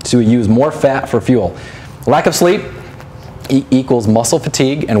don't. So we use more fat for fuel. Lack of sleep equals muscle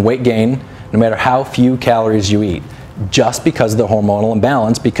fatigue and weight gain, no matter how few calories you eat, just because of the hormonal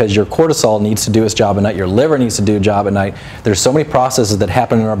imbalance, because your cortisol needs to do its job at night, your liver needs to do a job at night. There's so many processes that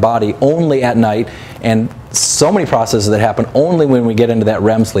happen in our body only at night, and so many processes that happen only when we get into that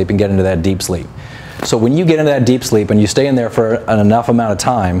REM sleep and get into that deep sleep. So when you get into that deep sleep and you stay in there for an enough amount of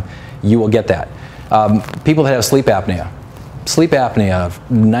time, you will get that. People that have sleep apnea,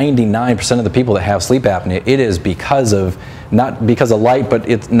 99% of the people that have sleep apnea, it is because of, not because of light, but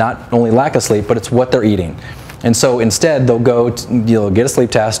it's not only lack of sleep, but it's what they're eating. And so instead, they'll go, you'll get a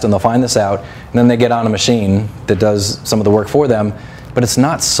sleep test and they'll find this out, and then they get on a machine that does some of the work for them, but it's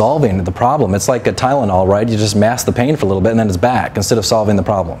not solving the problem. It's like a Tylenol, right? You just mask the pain for a little bit and then it's back instead of solving the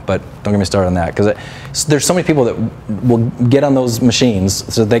problem. But don't get me started on that, because there's so many people that will get on those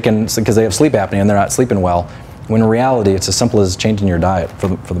machines so they can, because they have sleep apnea and they're not sleeping well, when in reality it's as simple as changing your diet for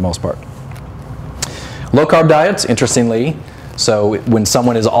the most part. Low carb diets, interestingly, so when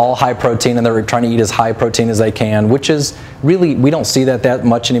someone is all high protein and they're trying to eat as high protein as they can, which is really, we don't see that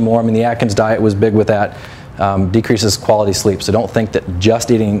much anymore. I mean, the Atkins diet was big with that, decreases quality sleep. So don't think that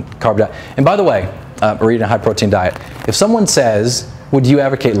just eating carb diet. And by the way, or eating a high protein diet, if someone says, would you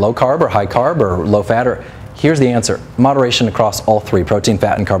advocate low carb or high carb or low fat, or here's the answer: moderation across all three, protein,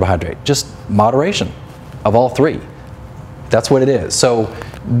 fat, and carbohydrate. Just moderation of all three. That's what it is. So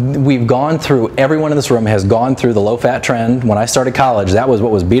we've gone through, everyone in this room has gone through the low fat trend. When I started college, that was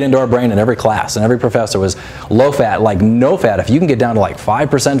what was beat into our brain in every class, and every professor was low fat, like no fat. If you can get down to like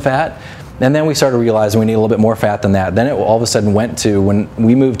 5% fat, and then we started realizing we need a little bit more fat than that. Then it all of a sudden went to, when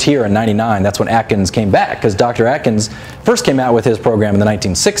we moved here in '99, that's when Atkins came back, because Dr. Atkins first came out with his program in the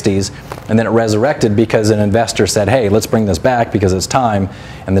 1960s, and then it resurrected because an investor said, hey, let's bring this back because it's time,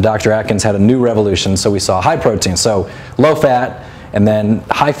 and the Dr. Atkins had a new revolution, so we saw high protein. So low fat, and then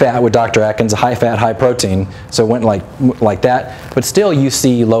high fat with Dr. Atkins, high fat, high protein, so it went like that. But still you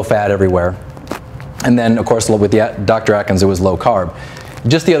see low fat everywhere. And then of course with Dr. Atkins it was low carb.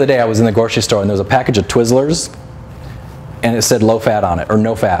 Just the other day I was in the grocery store and there was a package of Twizzlers and it said low fat on it, or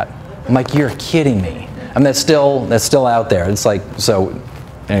no fat. I'm like, you're kidding me. I mean, that's still out there. It's like, so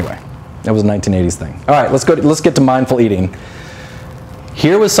anyway, that was a 1980s thing. All right, let's get to mindful eating.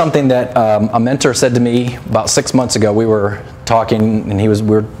 Here was something that a mentor said to me about 6 months ago. We were talking and we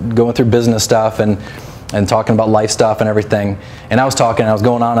were going through business stuff and talking about life stuff and everything. And I was talking, I was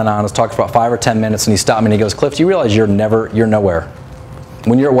going on and on. I was talking for about 5 or 10 minutes and he stopped me and he goes, Cliff, do you realize you're nowhere?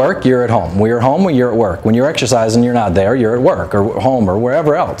 When you're at work, you're at home. When you're at home, you're at work. When you're exercising, you're not there. You're at work or home or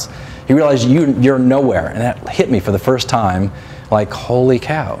wherever else. You realize you're nowhere. And that hit me for the first time, like, holy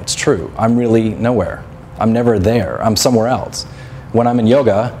cow, it's true. I'm really nowhere. I'm never there. I'm somewhere else. When I'm in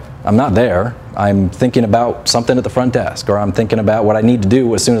yoga, I'm not there. I'm thinking about something at the front desk, or I'm thinking about what I need to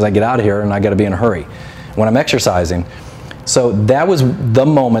do as soon as I get out of here, and I got to be in a hurry. When I'm exercising. So that was the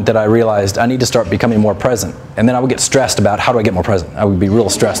moment that I realized I need to start becoming more present. And then I would get stressed about how do I get more present. I would be real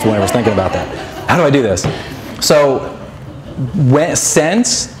stressed when I was thinking about that. How do I do this? So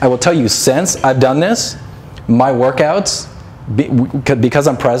since I've done this, my workouts, because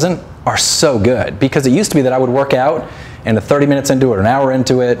I'm present, are so good. Because it used to be that I would work out and 30 minutes into it, or an hour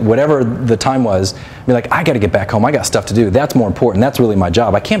into it, whatever the time was, be like, I got to get back home. I got stuff to do. That's more important. That's really my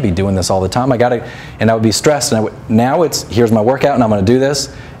job. I can't be doing this all the time. And I would be stressed. And now it's, here's my workout, and I'm going to do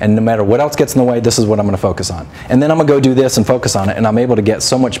this. And no matter what else gets in the way, this is what I'm going to focus on. And then I'm going to go do this and focus on it. And I'm able to get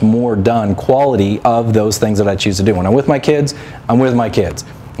so much more done, quality of those things that I choose to do. When I'm with my kids, I'm with my kids.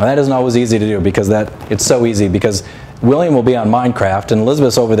 Now that isn't always easy to do, because it's so easy, because William will be on Minecraft, and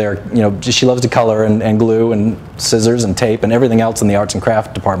Elizabeth's over there, she loves to color and glue and scissors and tape and everything else in the arts and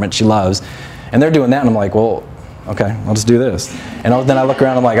craft department she loves. And they're doing that, and I'm like, well, okay, I'll just do this. And then I look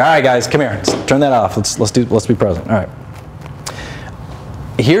around, I'm like, all right, guys, come here, let's turn that off. Let's be present. All right.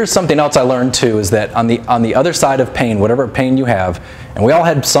 Here's something else I learned too, is that on the other side of pain, whatever pain you have, and we all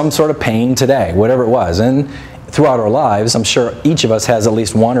had some sort of pain today, whatever it was, and throughout our lives, I'm sure each of us has at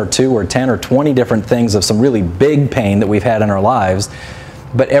least 1 or 2 or 10 or 20 different things of some really big pain that we've had in our lives.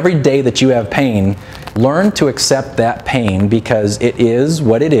 But every day that you have pain, learn to accept that pain, because it is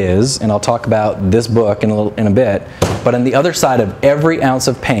what it is. And I'll talk about this book in a bit. But on the other side of every ounce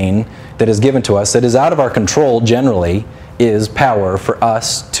of pain that is given to us, that is out of our control generally, is power for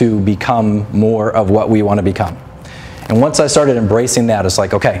us to become more of what we want to become. And once I started embracing that, it's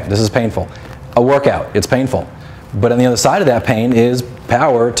like, okay, this is painful. A workout, it's painful. But on the other side of that pain is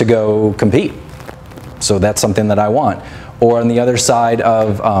power to go compete. So that's something that I want. Or on the other side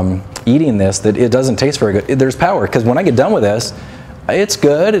of eating this, that it doesn't taste very good, there's power. Because when I get done with this, it's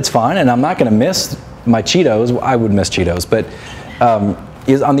good, it's fine, and I'm not going to miss my Cheetos. I would miss Cheetos. But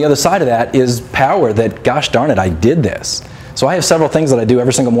on the other side of that is power that, gosh darn it, I did this. So I have several things that I do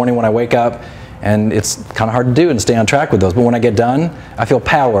every single morning when I wake up. And it's kind of hard to do and stay on track with those. But when I get done, I feel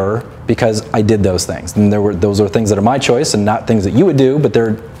power because I did those things. And those are things that are my choice and not things that you would do, but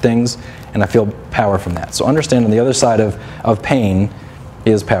they're things, and I feel power from that. So understand on the other side of pain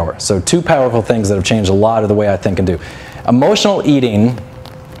is power. So 2 powerful things that have changed a lot of the way I think and do. Emotional eating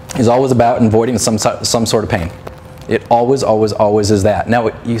is always about avoiding some sort of pain. It always, always, always is that. Now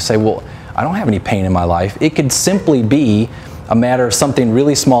you say, well, I don't have any pain in my life. It could simply be a matter of something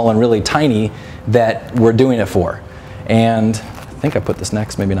really small and really tiny that we're doing it for. And I think I put this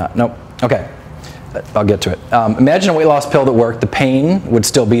next, maybe not. Nope. Okay, I'll get to it. Imagine a weight loss pill that worked. The pain would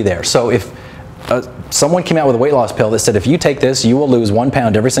still be there. So if someone came out with a weight loss pill that said, if you take this, you will lose 1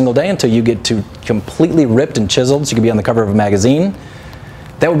 pound every single day until you get to completely ripped and chiseled so you could be on the cover of a magazine,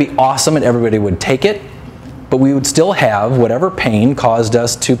 that would be awesome and everybody would take it. But we would still have whatever pain caused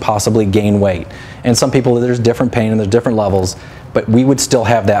us to possibly gain weight. And some people, there's different pain and there's different levels, but we would still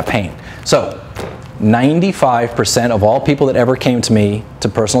have that pain. So 95% of all people that ever came to me to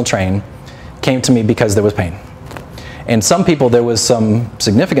personal train came to me because there was pain. And some people, there was some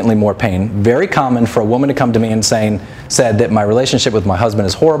significantly more pain. Very common for a woman to come to me and said that my relationship with my husband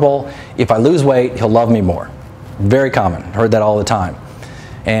is horrible. If I lose weight, he'll love me more. Very common. Heard that all the time.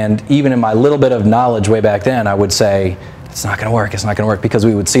 And even in my little bit of knowledge way back then, I would say, it's not going to work, it's not going to work, because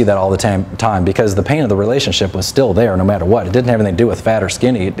we would see that all the time, because the pain of the relationship was still there no matter what. It didn't have anything to do with fat or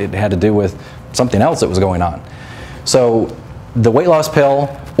skinny, it had to do with something else that was going on. So the weight loss pill,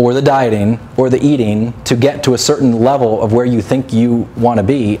 or the dieting, or the eating, to get to a certain level of where you think you want to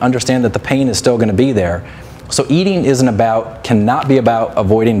be, understand that the pain is still going to be there. So eating cannot be about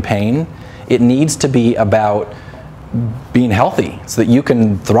avoiding pain. It needs to be about being healthy so that you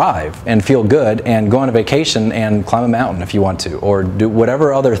can thrive and feel good and go on a vacation and climb a mountain if you want to, or do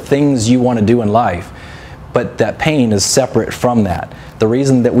whatever other things you want to do in life. But that pain is separate from that. The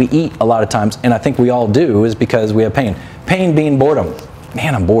reason that we eat a lot of times, and I think we all do, is because we have pain. Pain being boredom.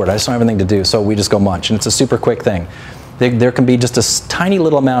 Man, I'm bored, I just don't have anything to do, so we just go munch, and it's a super quick thing. There can be just a tiny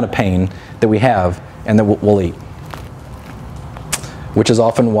little amount of pain that we have and that we'll eat. Which is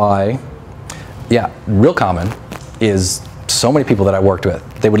often why, real common is so many people that I worked with.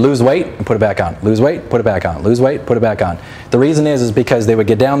 They would lose weight and put it back on. Lose weight, put it back on. Lose weight, put it back on. The reason is because they would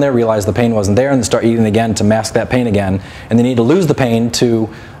get down there, realize the pain wasn't there, and then start eating again to mask that pain again. And they need to lose the pain to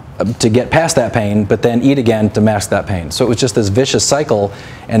get past that pain, but then eat again to mask that pain. So it was just this vicious cycle,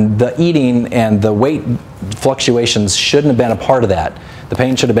 and the eating and the weight fluctuations shouldn't have been a part of that. The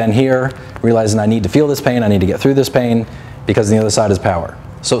pain should have been here, realizing I need to feel this pain, I need to get through this pain, because the other side is power.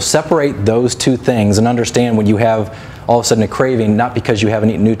 So separate those 2 things and understand when you have all of a sudden a craving, not because you haven't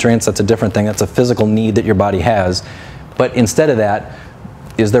eaten nutrients, that's a different thing, that's a physical need that your body has. But instead of that,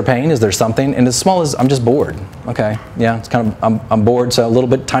 is there pain? Is there something? And as small as I'm just bored. Okay, yeah, it's kind of, I'm bored, so a little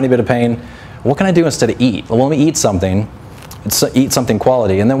bit, tiny bit of pain. What can I do instead of eat? Well, let me eat something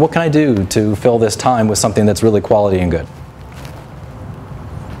quality, and then what can I do to fill this time with something that's really quality and good?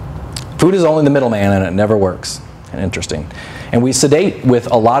 Food is only the middleman, and it never works. Interesting. And we sedate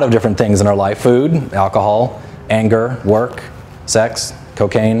with a lot of different things in our life: food, alcohol, anger, work, sex,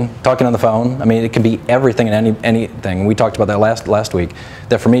 cocaine, talking on the phone. I mean, it can be everything and anything. We talked about that last week.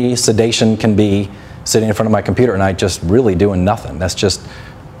 That for me, sedation can be sitting in front of my computer at night just really doing nothing. That's just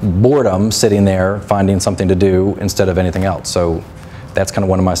boredom, sitting there finding something to do instead of anything else. So that's kind of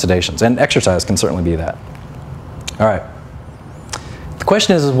one of my sedations. And exercise can certainly be that. All right. The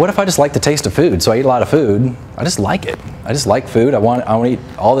question is, what if I just like the taste of food? So I eat a lot of food. I just like it. I just like food. I want to eat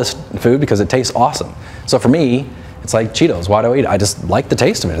all this food because it tastes awesome. So for me, it's like Cheetos. Why do I eat it? I just like the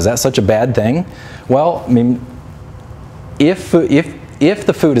taste of it. Is that such a bad thing? Well, I mean, if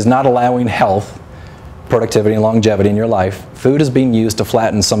the food is not allowing health, productivity, and longevity in your life, food is being used to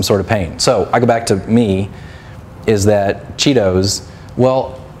flatten some sort of pain. So I go back to me, is that Cheetos,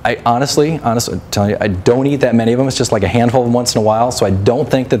 well, I honestly, I'm telling you, I don't eat that many of them. It's just like a handful of them once in a while, so I don't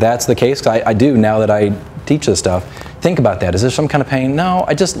think that that's the case. I do now that I teach this stuff. Think about that. Is there some kind of pain? No,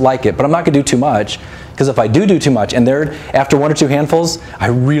 I just like it, but I'm not going to do too much, because if I do too much, and after 1 or 2 handfuls, I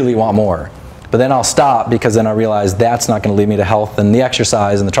really want more. But then I'll stop, because then I realize that's not going to lead me to health and the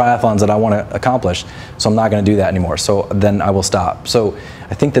exercise and the triathlons that I want to accomplish. So I'm not going to do that anymore. So then I will stop. So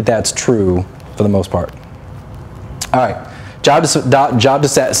I think that that's true for the most part. All right, job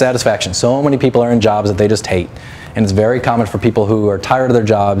dissatisfaction. So many people are in jobs that they just hate. And it's very common for people who are tired of their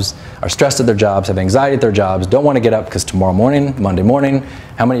jobs, are stressed at their jobs, have anxiety at their jobs, don't want to get up because tomorrow morning, Monday morning,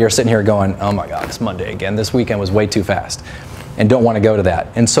 how many are sitting here going, oh my God, it's Monday again. This weekend was way too fast. And don't want to go to that.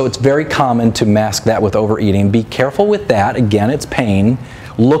 And so it's very common to mask that with overeating. Be careful with that. Again, it's pain.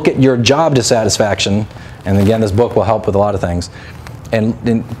 Look at your job dissatisfaction. And again, this book will help with a lot of things.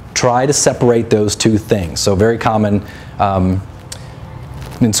 And try to separate those two things. So very common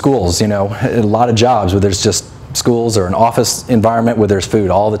in schools, you know, a lot of jobs where there's just schools or an office environment where there's food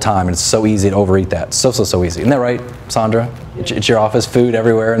all the time. And it's so easy to overeat that. So easy. Isn't that right, Sandra? It's your office, food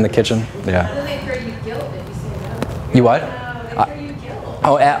everywhere in the kitchen? Yeah. They throw you guilt if you say no. You what?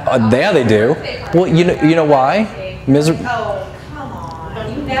 Oh, yeah, they do. Well, you know why? Oh, come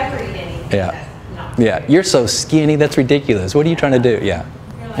on. You never eat anything. Yeah. Yeah, you're so skinny, that's ridiculous. What are you trying to do? Yeah.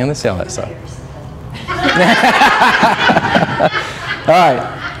 And let's see all that stuff. All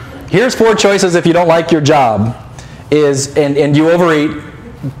right. Here's 4 choices if you don't like your job and you overeat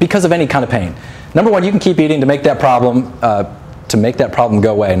because of any kind of pain. Number 1, you can keep eating to make that problem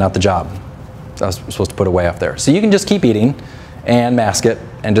go away, not the job. I was supposed to put away up there. So you can just keep eating and mask it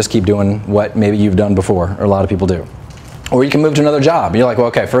and just keep doing what maybe you've done before, or a lot of people do. Or you can move to another job. You're like, well,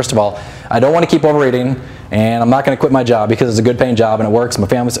 okay, first of all, I don't want to keep overeating, and I'm not going to quit my job because it's a good paying job and it works, my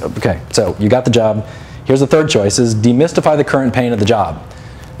family's, okay, so you got the job. Here's the 3rd choice, is demystify the current pain of the job.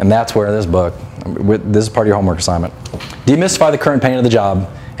 And that's where this book, this is part of your homework assignment. Demystify the current pain of the job,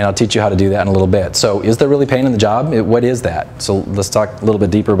 and I'll teach you how to do that in a little bit. So is there really pain in the job? What is that? So let's talk a little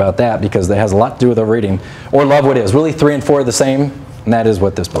bit deeper about that, because that has a lot to do with overeating. Or love what is. Really 3 and 4 are the same, and that is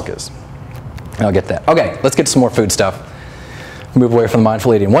what this book is. And I'll get that. Okay, let's get to some more food stuff. Move away from the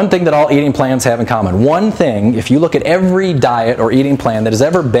mindful eating. One thing that all eating plans have in common. One thing, if you look at every diet or eating plan that has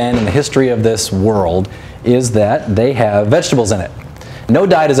ever been in the history of this world, is that they have vegetables in it. No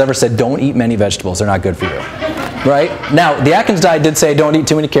diet has ever said don't eat many vegetables, they're not good for you. Right? Now, the Atkins diet did say don't eat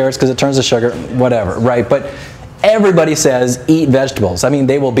too many carrots because it turns to sugar, whatever, right? But everybody says eat vegetables. I mean,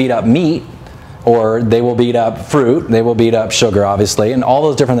 they will beat up meat, or they will beat up fruit, they will beat up sugar, obviously, and all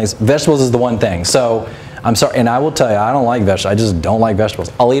those different things. Vegetables is the one thing. So, I'm sorry, and I will tell you, I don't like vegetables. I just don't like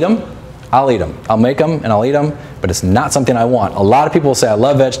vegetables. I'll eat them. I'll eat them. I'll make them and I'll eat them, but it's not something I want. A lot of people will say I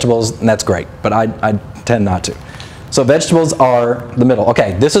love vegetables, and that's great, but I tend not to. So vegetables are the middle.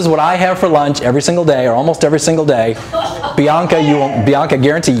 Okay, this is what I have for lunch every single day, or almost every single day. Bianca,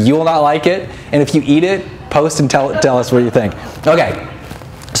 guarantee you will not like it, and if you eat it, post and tell us what you think. Okay,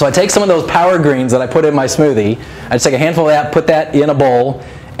 so I take some of those power greens that I put in my smoothie. I just take a handful of that, put that in a bowl,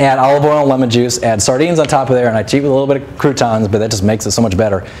 add olive oil and lemon juice, add sardines on top of there, and I cheat with a little bit of croutons, but that just makes it so much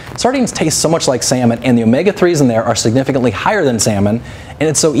better. Sardines taste so much like salmon, and the omega-3s in there are significantly higher than salmon, and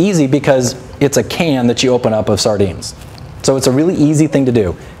it's so easy because it's a can that you open up of sardines. So it's a really easy thing to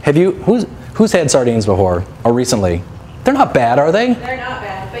do. Have you, who's had sardines before, or recently? They're not bad, are they? They're not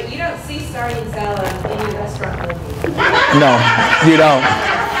bad, but you don't see sardine salad in your restaurant menu. No, you don't.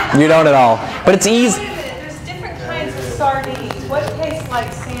 You don't at all. But it's easy. There's different kinds of sardines. What tastes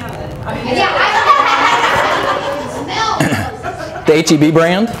like salmon? I mean, The HEB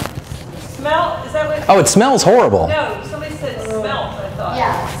brand? smell, is that what? Oh, it smells horrible. No, somebody said smelt, I thought.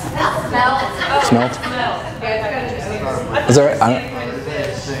 Yeah, smell. Smelt? Smelt. Is that right?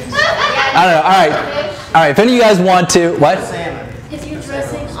 I don't know. All right. All right. If any of you guys want to, what? Is your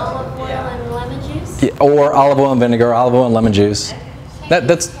dressing olive oil and lemon juice? Yeah, or olive oil and vinegar, olive oil and lemon juice.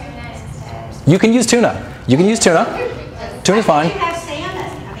 That's. You can use tuna. You can use tuna. Tuna's fine. You have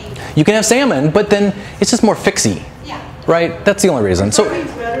salmon. I mean, You can have salmon, but then it's just more fixy, yeah. right? That's the only reason. So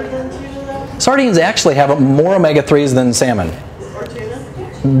Sardines better than tuna though? sardines actually have more omega-3s than salmon. Or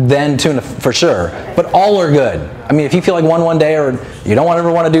tuna? Than tuna for sure, but all are good. I mean, if you feel like one day, or you don't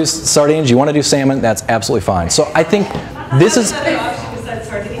ever want to do sardines, you want to do salmon, that's absolutely fine. So I think this is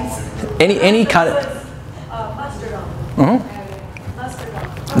any kind of Mustard on. Mustard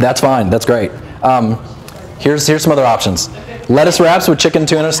on. That's fine. That's great. Here's some other options. Lettuce wraps with chicken,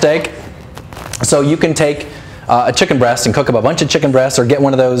 tuna, steak. So you can take a chicken breast and cook up a bunch of chicken breasts, or get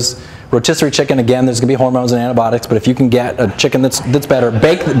one of those rotisserie chicken. Again, there's going to be hormones and antibiotics, but if you can get a chicken that's better,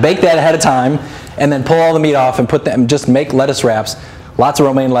 bake that ahead of time, and then pull all the meat off and put them. Just make lettuce wraps. Lots of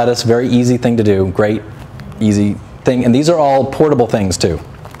romaine lettuce. Very easy thing to do. Great, easy thing. And these are all portable things too.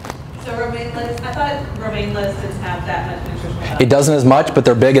 So romaine lettuce, I thought romaine lettuce didn't have that much nutritional value. It doesn't as much, but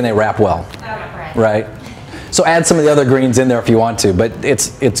they're big and they wrap well. Right. So add some of the other greens in there if you want to, but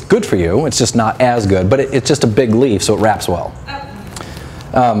it's good for you. It's just not as good, but it's just a big leaf, so it wraps well.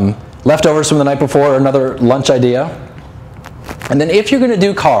 Leftovers from the night before, another lunch idea. And then if you're going to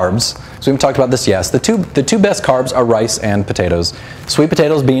do carbs, so we haven't talked about this yet, the two best carbs are rice and potatoes. Sweet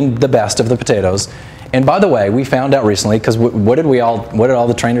potatoes being the best of the potatoes. And by the way, we found out recently, because what did all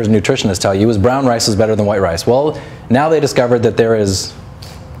the trainers and nutritionists tell you? Was brown rice is better than white rice. Well, now they discovered that there is,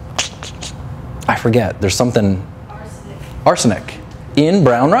 I forget, there's something, arsenic in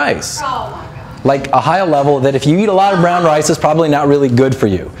brown rice. Oh my God. Like a high level that if you eat a lot of brown rice, it's probably not really good for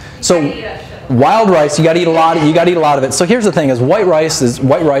you. So wild rice, you got to eat a lot. You got to eat a lot of it. So here's the thing: white rice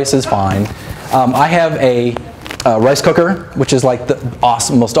is fine. I have a rice cooker, which is like the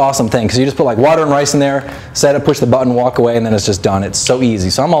most awesome thing, because you just put like water and rice in there, set it, push the button, walk away, and then it's just done. It's so easy.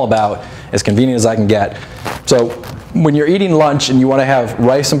 So I'm all about as convenient as I can get. So when you're eating lunch and you want to have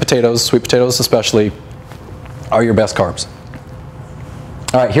rice and potatoes, sweet potatoes especially, are your best carbs.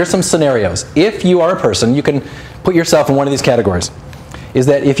 All right, here's some scenarios. If you are a person, you can put yourself in one of these categories. Is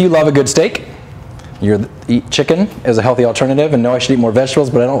that if you love a good steak, you eat chicken as a healthy alternative, and know I should eat more vegetables,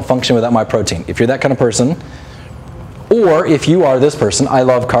 but I don't function without my protein. If you're that kind of person, or if you are this person, I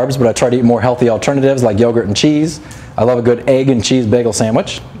love carbs, but I try to eat more healthy alternatives like yogurt and cheese. I love a good egg and cheese bagel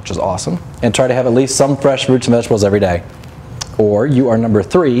sandwich, which is awesome, and try to have at least some fresh fruits and vegetables every day. Or you are number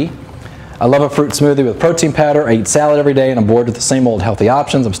 3. I love a fruit smoothie with protein powder. I eat salad every day, and I'm bored with the same old healthy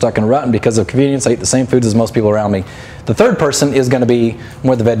options. I'm stuck in a rut, and because of convenience, I eat the same foods as most people around me. The third person is going to be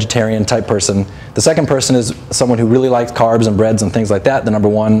more the vegetarian type person. The second person is someone who really likes carbs and breads and things like that.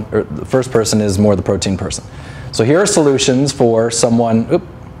 The first person is more the protein person. So here are solutions for someone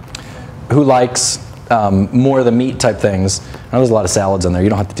who likes more of the meat type things. I know there's a lot of salads in there. You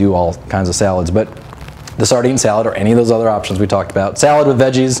don't have to do all kinds of salads, but the sardine salad or any of those other options we talked about. Salad with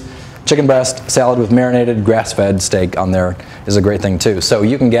veggies, chicken breast, salad with marinated grass-fed steak on there is a great thing too. So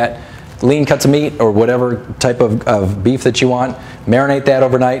you can get lean cuts of meat or whatever type of beef that you want, marinate that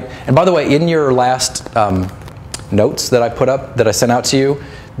overnight. And by the way, in your last notes that I put up, that I sent out to you,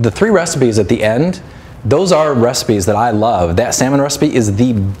 the 3 recipes at the end, those are recipes that I love. That salmon recipe is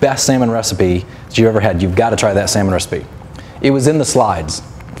the best salmon recipe that you've ever had. You've got to try that salmon recipe. It was in the slides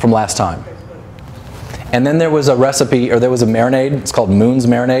from last time. And then there was a recipe, or there was a marinade. It's called Moon's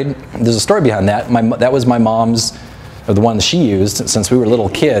Marinade. There's a story behind that. That was my mom's, or the one that she used since we were little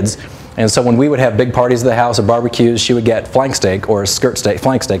kids. And so when we would have big parties at the house or barbecues, she would get flank steak, or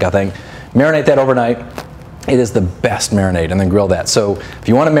flank steak, I think. Marinate that overnight. It is the best marinade, and then grill that. So if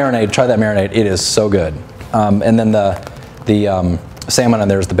you want to marinate, try that marinade. It is so good. And then the salmon on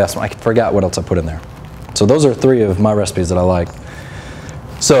there is the best one. I forgot what else I put in there. So those are 3 of my recipes that I like.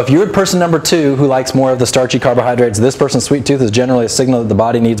 So if you're person number 2 who likes more of the starchy carbohydrates, this person's sweet tooth is generally a signal that the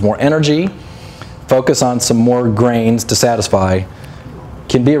body needs more energy. Focus on some more grains to satisfy.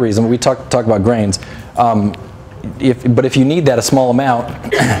 Can be a reason. We talk about grains. But if you need that, a small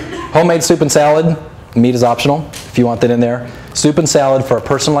amount, homemade soup and salad, meat is optional if you want that in there. Soup and salad for a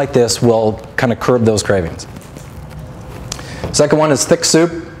person like this will kind of curb those cravings. Second one is thick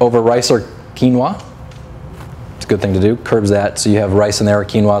soup over rice or quinoa. It's a good thing to do, curbs that. So you have rice in there or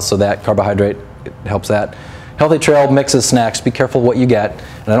quinoa, so that carbohydrate helps that. Healthy trail mixes snacks. Be careful what you get.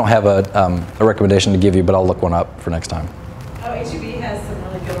 And I don't have a recommendation to give you, but I'll look one up for next time. HEB has some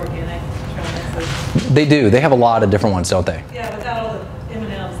really good organic trail mixes. They do. They have a lot of different ones, don't they? Yeah, without all the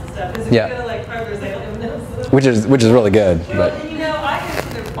M&Ms and stuff. Because if Yeah. you go to like Kroger's, they have M&Ms. Which is really good. Well, But and you know, I go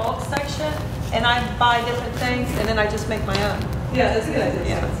to their bulk section and I buy different things and then I just make my own. Yeah, that's a good idea.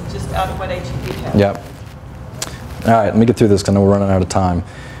 Yeah, it's just out of what HEB has. yep. All right, let me get through this because I know we're running out of time.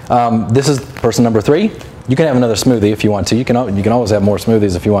 This is person number 3. You can have another smoothie if you want to. You can always have more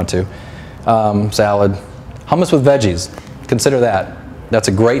smoothies if you want to. Salad, hummus with veggies. Consider that. That's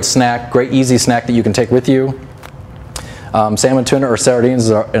a great snack, great easy snack that you can take with you. Salmon, tuna, or sardines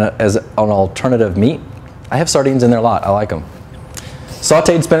as an alternative meat. I have sardines in there a lot. I like them.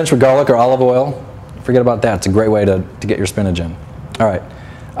 Sauteed spinach with garlic or olive oil. Forget about that. It's a great way to get your spinach in. All right.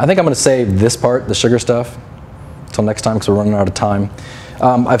 I think I'm going to save this part, the sugar stuff, until next time because we're running out of time.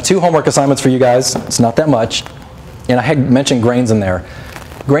 I have 2 homework assignments for you guys. It's not that much. And I had mentioned grains in there.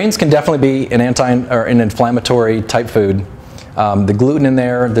 Grains can definitely be an an inflammatory type food. The gluten in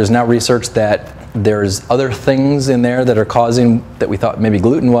there, there's now research that there's other things in there that are causing that we thought maybe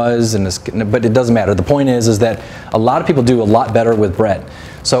gluten was, but it doesn't matter. The point is that a lot of people do a lot better with bread.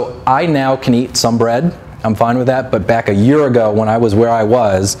 So I now can eat some bread. I'm fine with that. But back a year ago when I was where I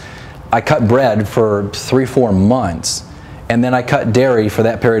was, I cut bread for 3-4 months. And then I cut dairy for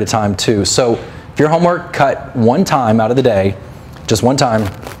that period of time too. So if your homework, cut one time out of the day, just one time,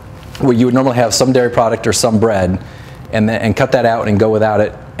 where you would normally have some dairy product or some bread, and cut that out and go without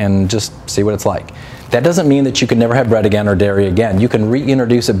it and just see what it's like. That doesn't mean that you can never have bread again or dairy again. You can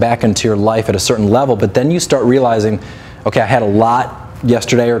reintroduce it back into your life at a certain level, but then you start realizing, okay, I had a lot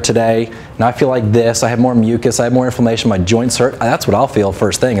yesterday or today, now I feel like this, I have more mucus, I have more inflammation, my joints hurt. That's what I'll feel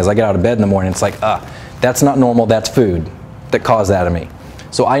first thing as I get out of bed in the morning. It's like, that's not normal, that's food that caused that in me.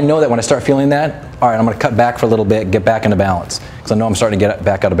 So I know that when I start feeling that, all right, I'm going to cut back for a little bit, get back into balance, because I know I'm starting to get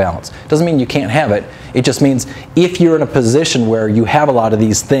back out of balance. Doesn't mean you can't have it. It just means if you're in a position where you have a lot of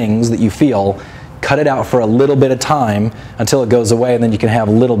these things that you feel, cut it out for a little bit of time until it goes away, and then you can have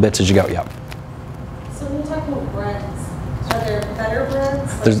little bits as you go. Yep. So when we're talking about breads, are there better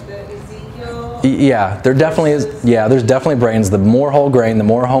breads? There's, like the Ezekiel? yeah, there definitely is. Yeah, there's definitely brains. The more whole grain, the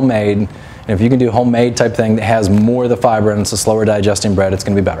more homemade. And if you can do a homemade type thing that has more of the fiber and it's a slower digesting bread, it's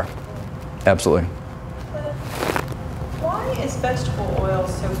going to be better. Absolutely. But why is vegetable oil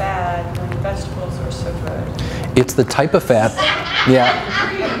so bad when vegetables are so good? It's the type of fat. Yeah.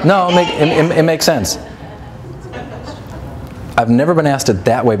 No, it makes sense. I've never been asked it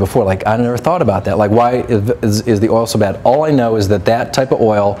that way before. Like, I never thought about that. Like, why is the oil so bad? All I know is that type of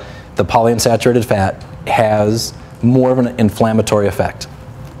oil, the polyunsaturated fat, has more of an inflammatory effect.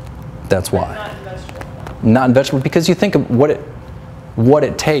 That's why. Not in vegetable. Not in vegetable, because you think of what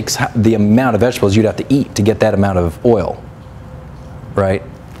it takes, the amount of vegetables you'd have to eat to get that amount of oil, right?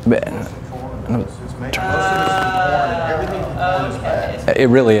 It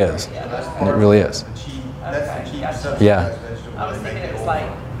really is. It really is. Yeah. I was thinking it was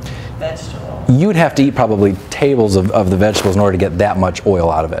like vegetable. You'd have to eat probably tables of the vegetables in order to get that much oil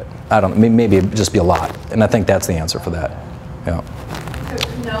out of it. I don't know, maybe it'd just be a lot. And I think that's the answer for that. Yeah. So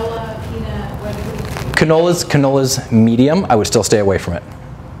canola, peanut, what Canola's medium. I would still stay away from it.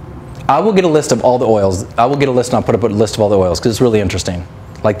 I will get a list of all the oils. I will get a list and I'll put up a list of all the oils because it's really interesting.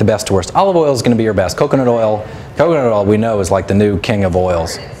 Like the best to worst. Olive oil is going to be your best. Coconut oil we know is like the new king of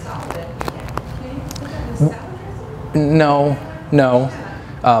oils. No.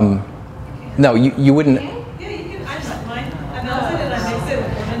 No, you wouldn't. Yeah, you can. I just mine. I melt it and I mix it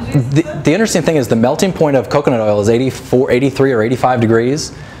with lemon juice. The interesting thing is the melting point of coconut oil is 83 or 85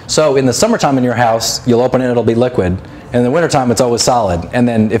 degrees. So in the summertime in your house, you'll open it, it'll be liquid. And in the wintertime, it's always solid. And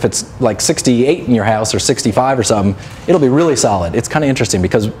then if it's like 68 in your house or 65 or something, it'll be really solid. It's kind of interesting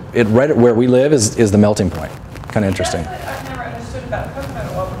because right where we live is the melting point. Kind of interesting. That's what I've never understood about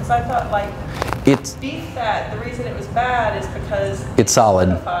coconut oil because I thought like It's beef fat, the reason it was bad is because It's solid.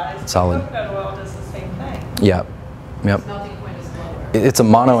 solidifies. It's solid. Coconut oil does the same thing. Yep. melting point is lower. It's a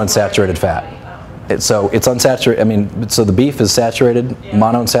monounsaturated fat. So it's unsaturated. I mean, so the beef is saturated,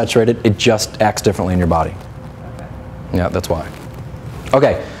 monounsaturated. It just acts differently in your body. Yeah, that's why.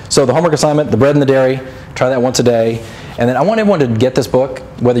 Okay, so the homework assignment, the bread and the dairy, try that once a day. And then I want everyone to get this book,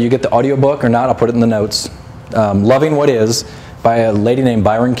 whether you get the audio book or not, I'll put it in the notes. Loving What Is by a lady named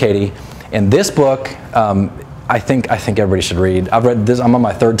Byron Katie. And this book, I think everybody should read. I've read this, I'm on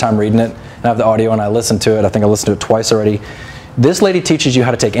my 3rd time reading it, and I have the audio and I listened to it. I think I listened to it twice already. This lady teaches you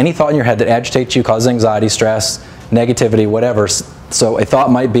how to take any thought in your head that agitates you, causes anxiety, stress, negativity, whatever. So a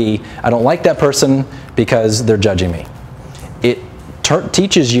thought might be, I don't like that person because they're judging me. It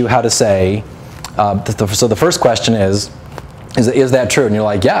teaches you how to say, so the first question is that true? And you're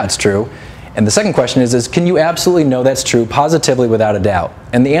like, yeah, it's true. And the second question is can you absolutely know that's true positively without a doubt?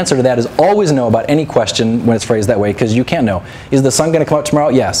 And the answer to that is always no about any question when it's phrased that way, because you can't know. Is the sun going to come out tomorrow?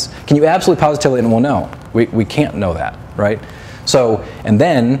 Yes. Can you absolutely positively? And well, no. We can't know that, right? So, and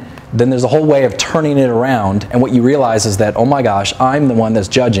then there's a whole way of turning it around, and what you realize is that, oh my gosh, I'm the one that's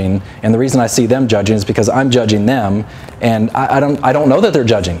judging, and the reason I see them judging is because I'm judging them, and I don't know that they're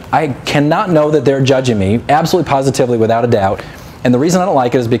judging. I cannot know that they're judging me, absolutely positively without a doubt, and the reason I don't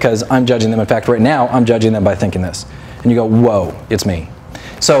like it is because I'm judging them. In fact, right now, I'm judging them by thinking this. And you go, whoa, it's me.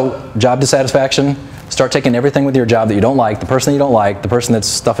 So, job dissatisfaction, start taking everything with your job that you don't like, the person you don't like, the person that's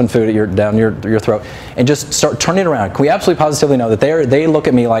stuffing food at down your throat, and just start turning it around. Can we absolutely positively know that they look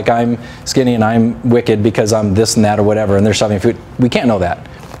at me like I'm skinny and I'm wicked because I'm this and that or whatever, and they're shoving food? We can't know that.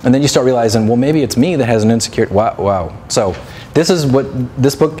 And then you start realizing, well, maybe it's me that has an insecurity. Wow. So this is what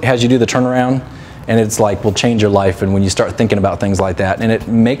this book has you do, the turnaround, and it's like will change your life. And when you start thinking about things like that, and it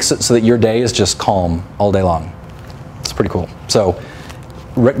makes it so that your day is just calm all day long. It's pretty cool. So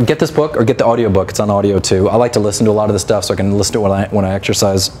get this book or get the audio book. It's on audio too. I like to listen to a lot of the stuff so I can listen to it when I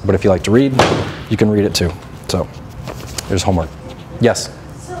exercise. But if you like to read, you can read it too. So there's homework. Yes?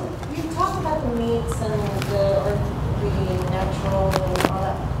 So you talk about the meats and the natural and all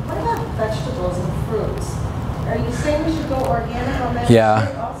that. What about vegetables and fruits? Are you saying we should go organic on that?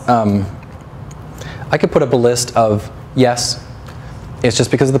 Yeah. I could put up a list of yes. It's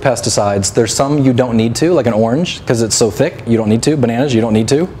just because of the pesticides. There's some you don't need to, like an orange, because it's so thick, you don't need to. Bananas, you don't need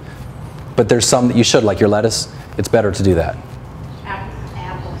to. But there's some that you should, like your lettuce. It's better to do that.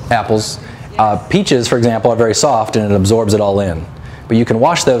 Apples. Peaches, for example, are very soft and it absorbs it all in. But you can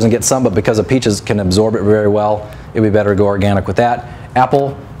wash those and get some, but because the peaches can absorb it very well, it'd be better to go organic with that.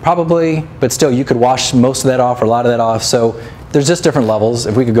 Apple, probably, but still you could wash most of that off or a lot of that off. So there's just different levels.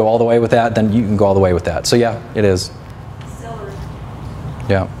 If we could go all the way with that, then you can go all the way with that. So yeah, it is.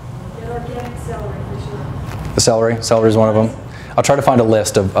 Yeah. Organic celery for sure. The celery? Celery is one of them. I'll try to find a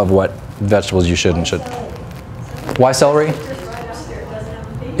list of what vegetables you should and shouldn't. Why celery?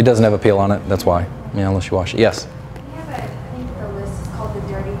 It doesn't have a peel on it. That's why. Yeah, unless you wash it. Yes? We have I think the list is called the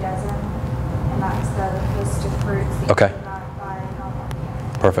Dirty Dozen, and that's the list of fruits that you Okay. cannot buy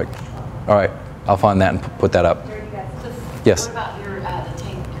non-organic. Perfect. All right. I'll find that and put that up. Yes? What about your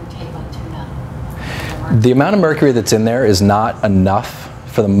take on tuna? The amount of mercury that's in there is not enough,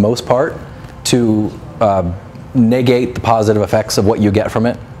 for the most part, to negate the positive effects of what you get from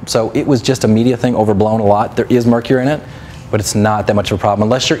it. So it was just a media thing, overblown a lot. There is mercury in it, but it's not that much of a problem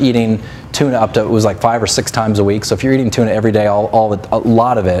unless you're eating tuna up to, it was like 5 or 6 times a week. So if you're eating tuna every day, a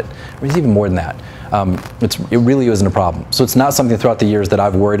lot of it, or it's even more than that, it really isn't a problem. So it's not something throughout the years that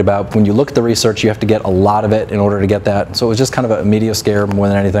I've worried about. When you look at the research, you have to get a lot of it in order to get that. So it was just kind of a media scare more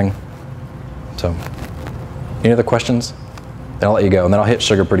than anything. So, any other questions? Then I'll let you go, and then I'll hit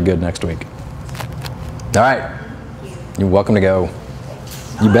sugar pretty good next week. All right. You're welcome to go.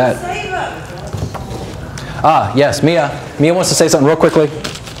 You bet. Yes, Mia. Mia wants to say something real quickly.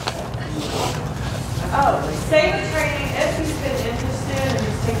 Oh, save a training if you've been interested in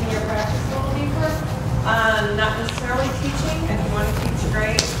just taking your practice a little deeper. Not necessarily teaching. If you want to teach,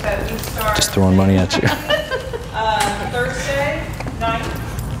 great. But we start Just throwing money at you. Thursday night.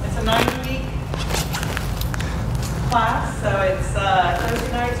 It's a 9-week class, so it's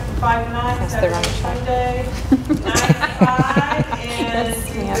Thursday nights from 5 to 9, Saturday, Sunday, 9 to 5, and you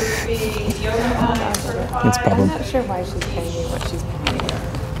would be yoga certified. It's probably. I'm not sure why she's paying me what she's paying me.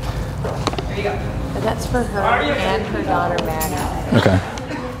 There you go. But that's for her and her daughter, Maggie. Okay.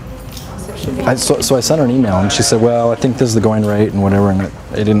 So she'll be So I sent her an email, and she said, "Well, I think this is the going rate and whatever." And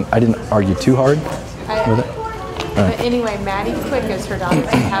I didn't argue too hard with it. But anyway, Maddie Quick is her daughter.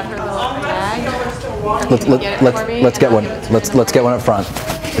 I have her little bag. Let's get one. Let's get one up front.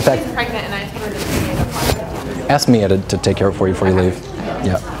 In fact, She's pregnant, and I told her to bring it up. ask Mia to take care of it for you before you leave.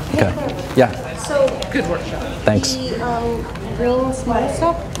 Yeah. Okay. Yeah. So good workshop. Thanks. The green small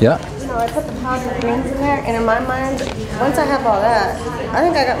stuff. Yeah. So I put the powdered greens in there, and in my mind, once I have all that, I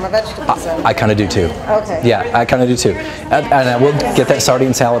think I got my vegetables in. I kind of do too. Okay. Yeah, I kind of do too. And I will get that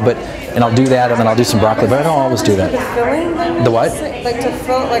sardine salad, and I'll do that, and then I'll do some broccoli, but I don't always do that. The filling? The what? Like to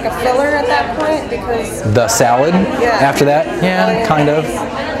fill, like a filler at that point, because. The salad after that? Yeah, kind of.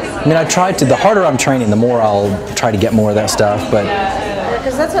 I mean, I try to. The harder I'm training, the more I'll try to get more of that stuff, but.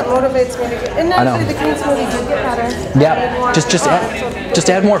 Because that's what motivates me to get. And I know. actually, the green smoothie did get better. Yeah, just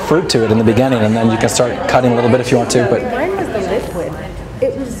add more fruit to it in the beginning, and then you can start cutting a little bit if you want to. But Mine was the liquid.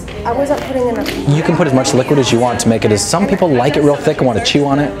 It was. I wasn't putting enough. you can put as much liquid as you want to make it as. Some people like it real thick and want to chew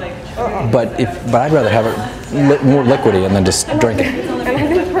on it, but I'd rather have it more liquidy and then just drink it. And I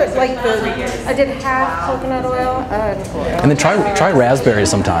didn't put like I did half coconut oil. And then try raspberries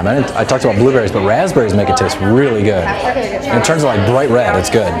sometime. I talked about blueberries, but raspberries make it taste really good. And it turns out like bright red. It's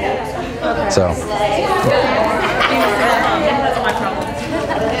good. So.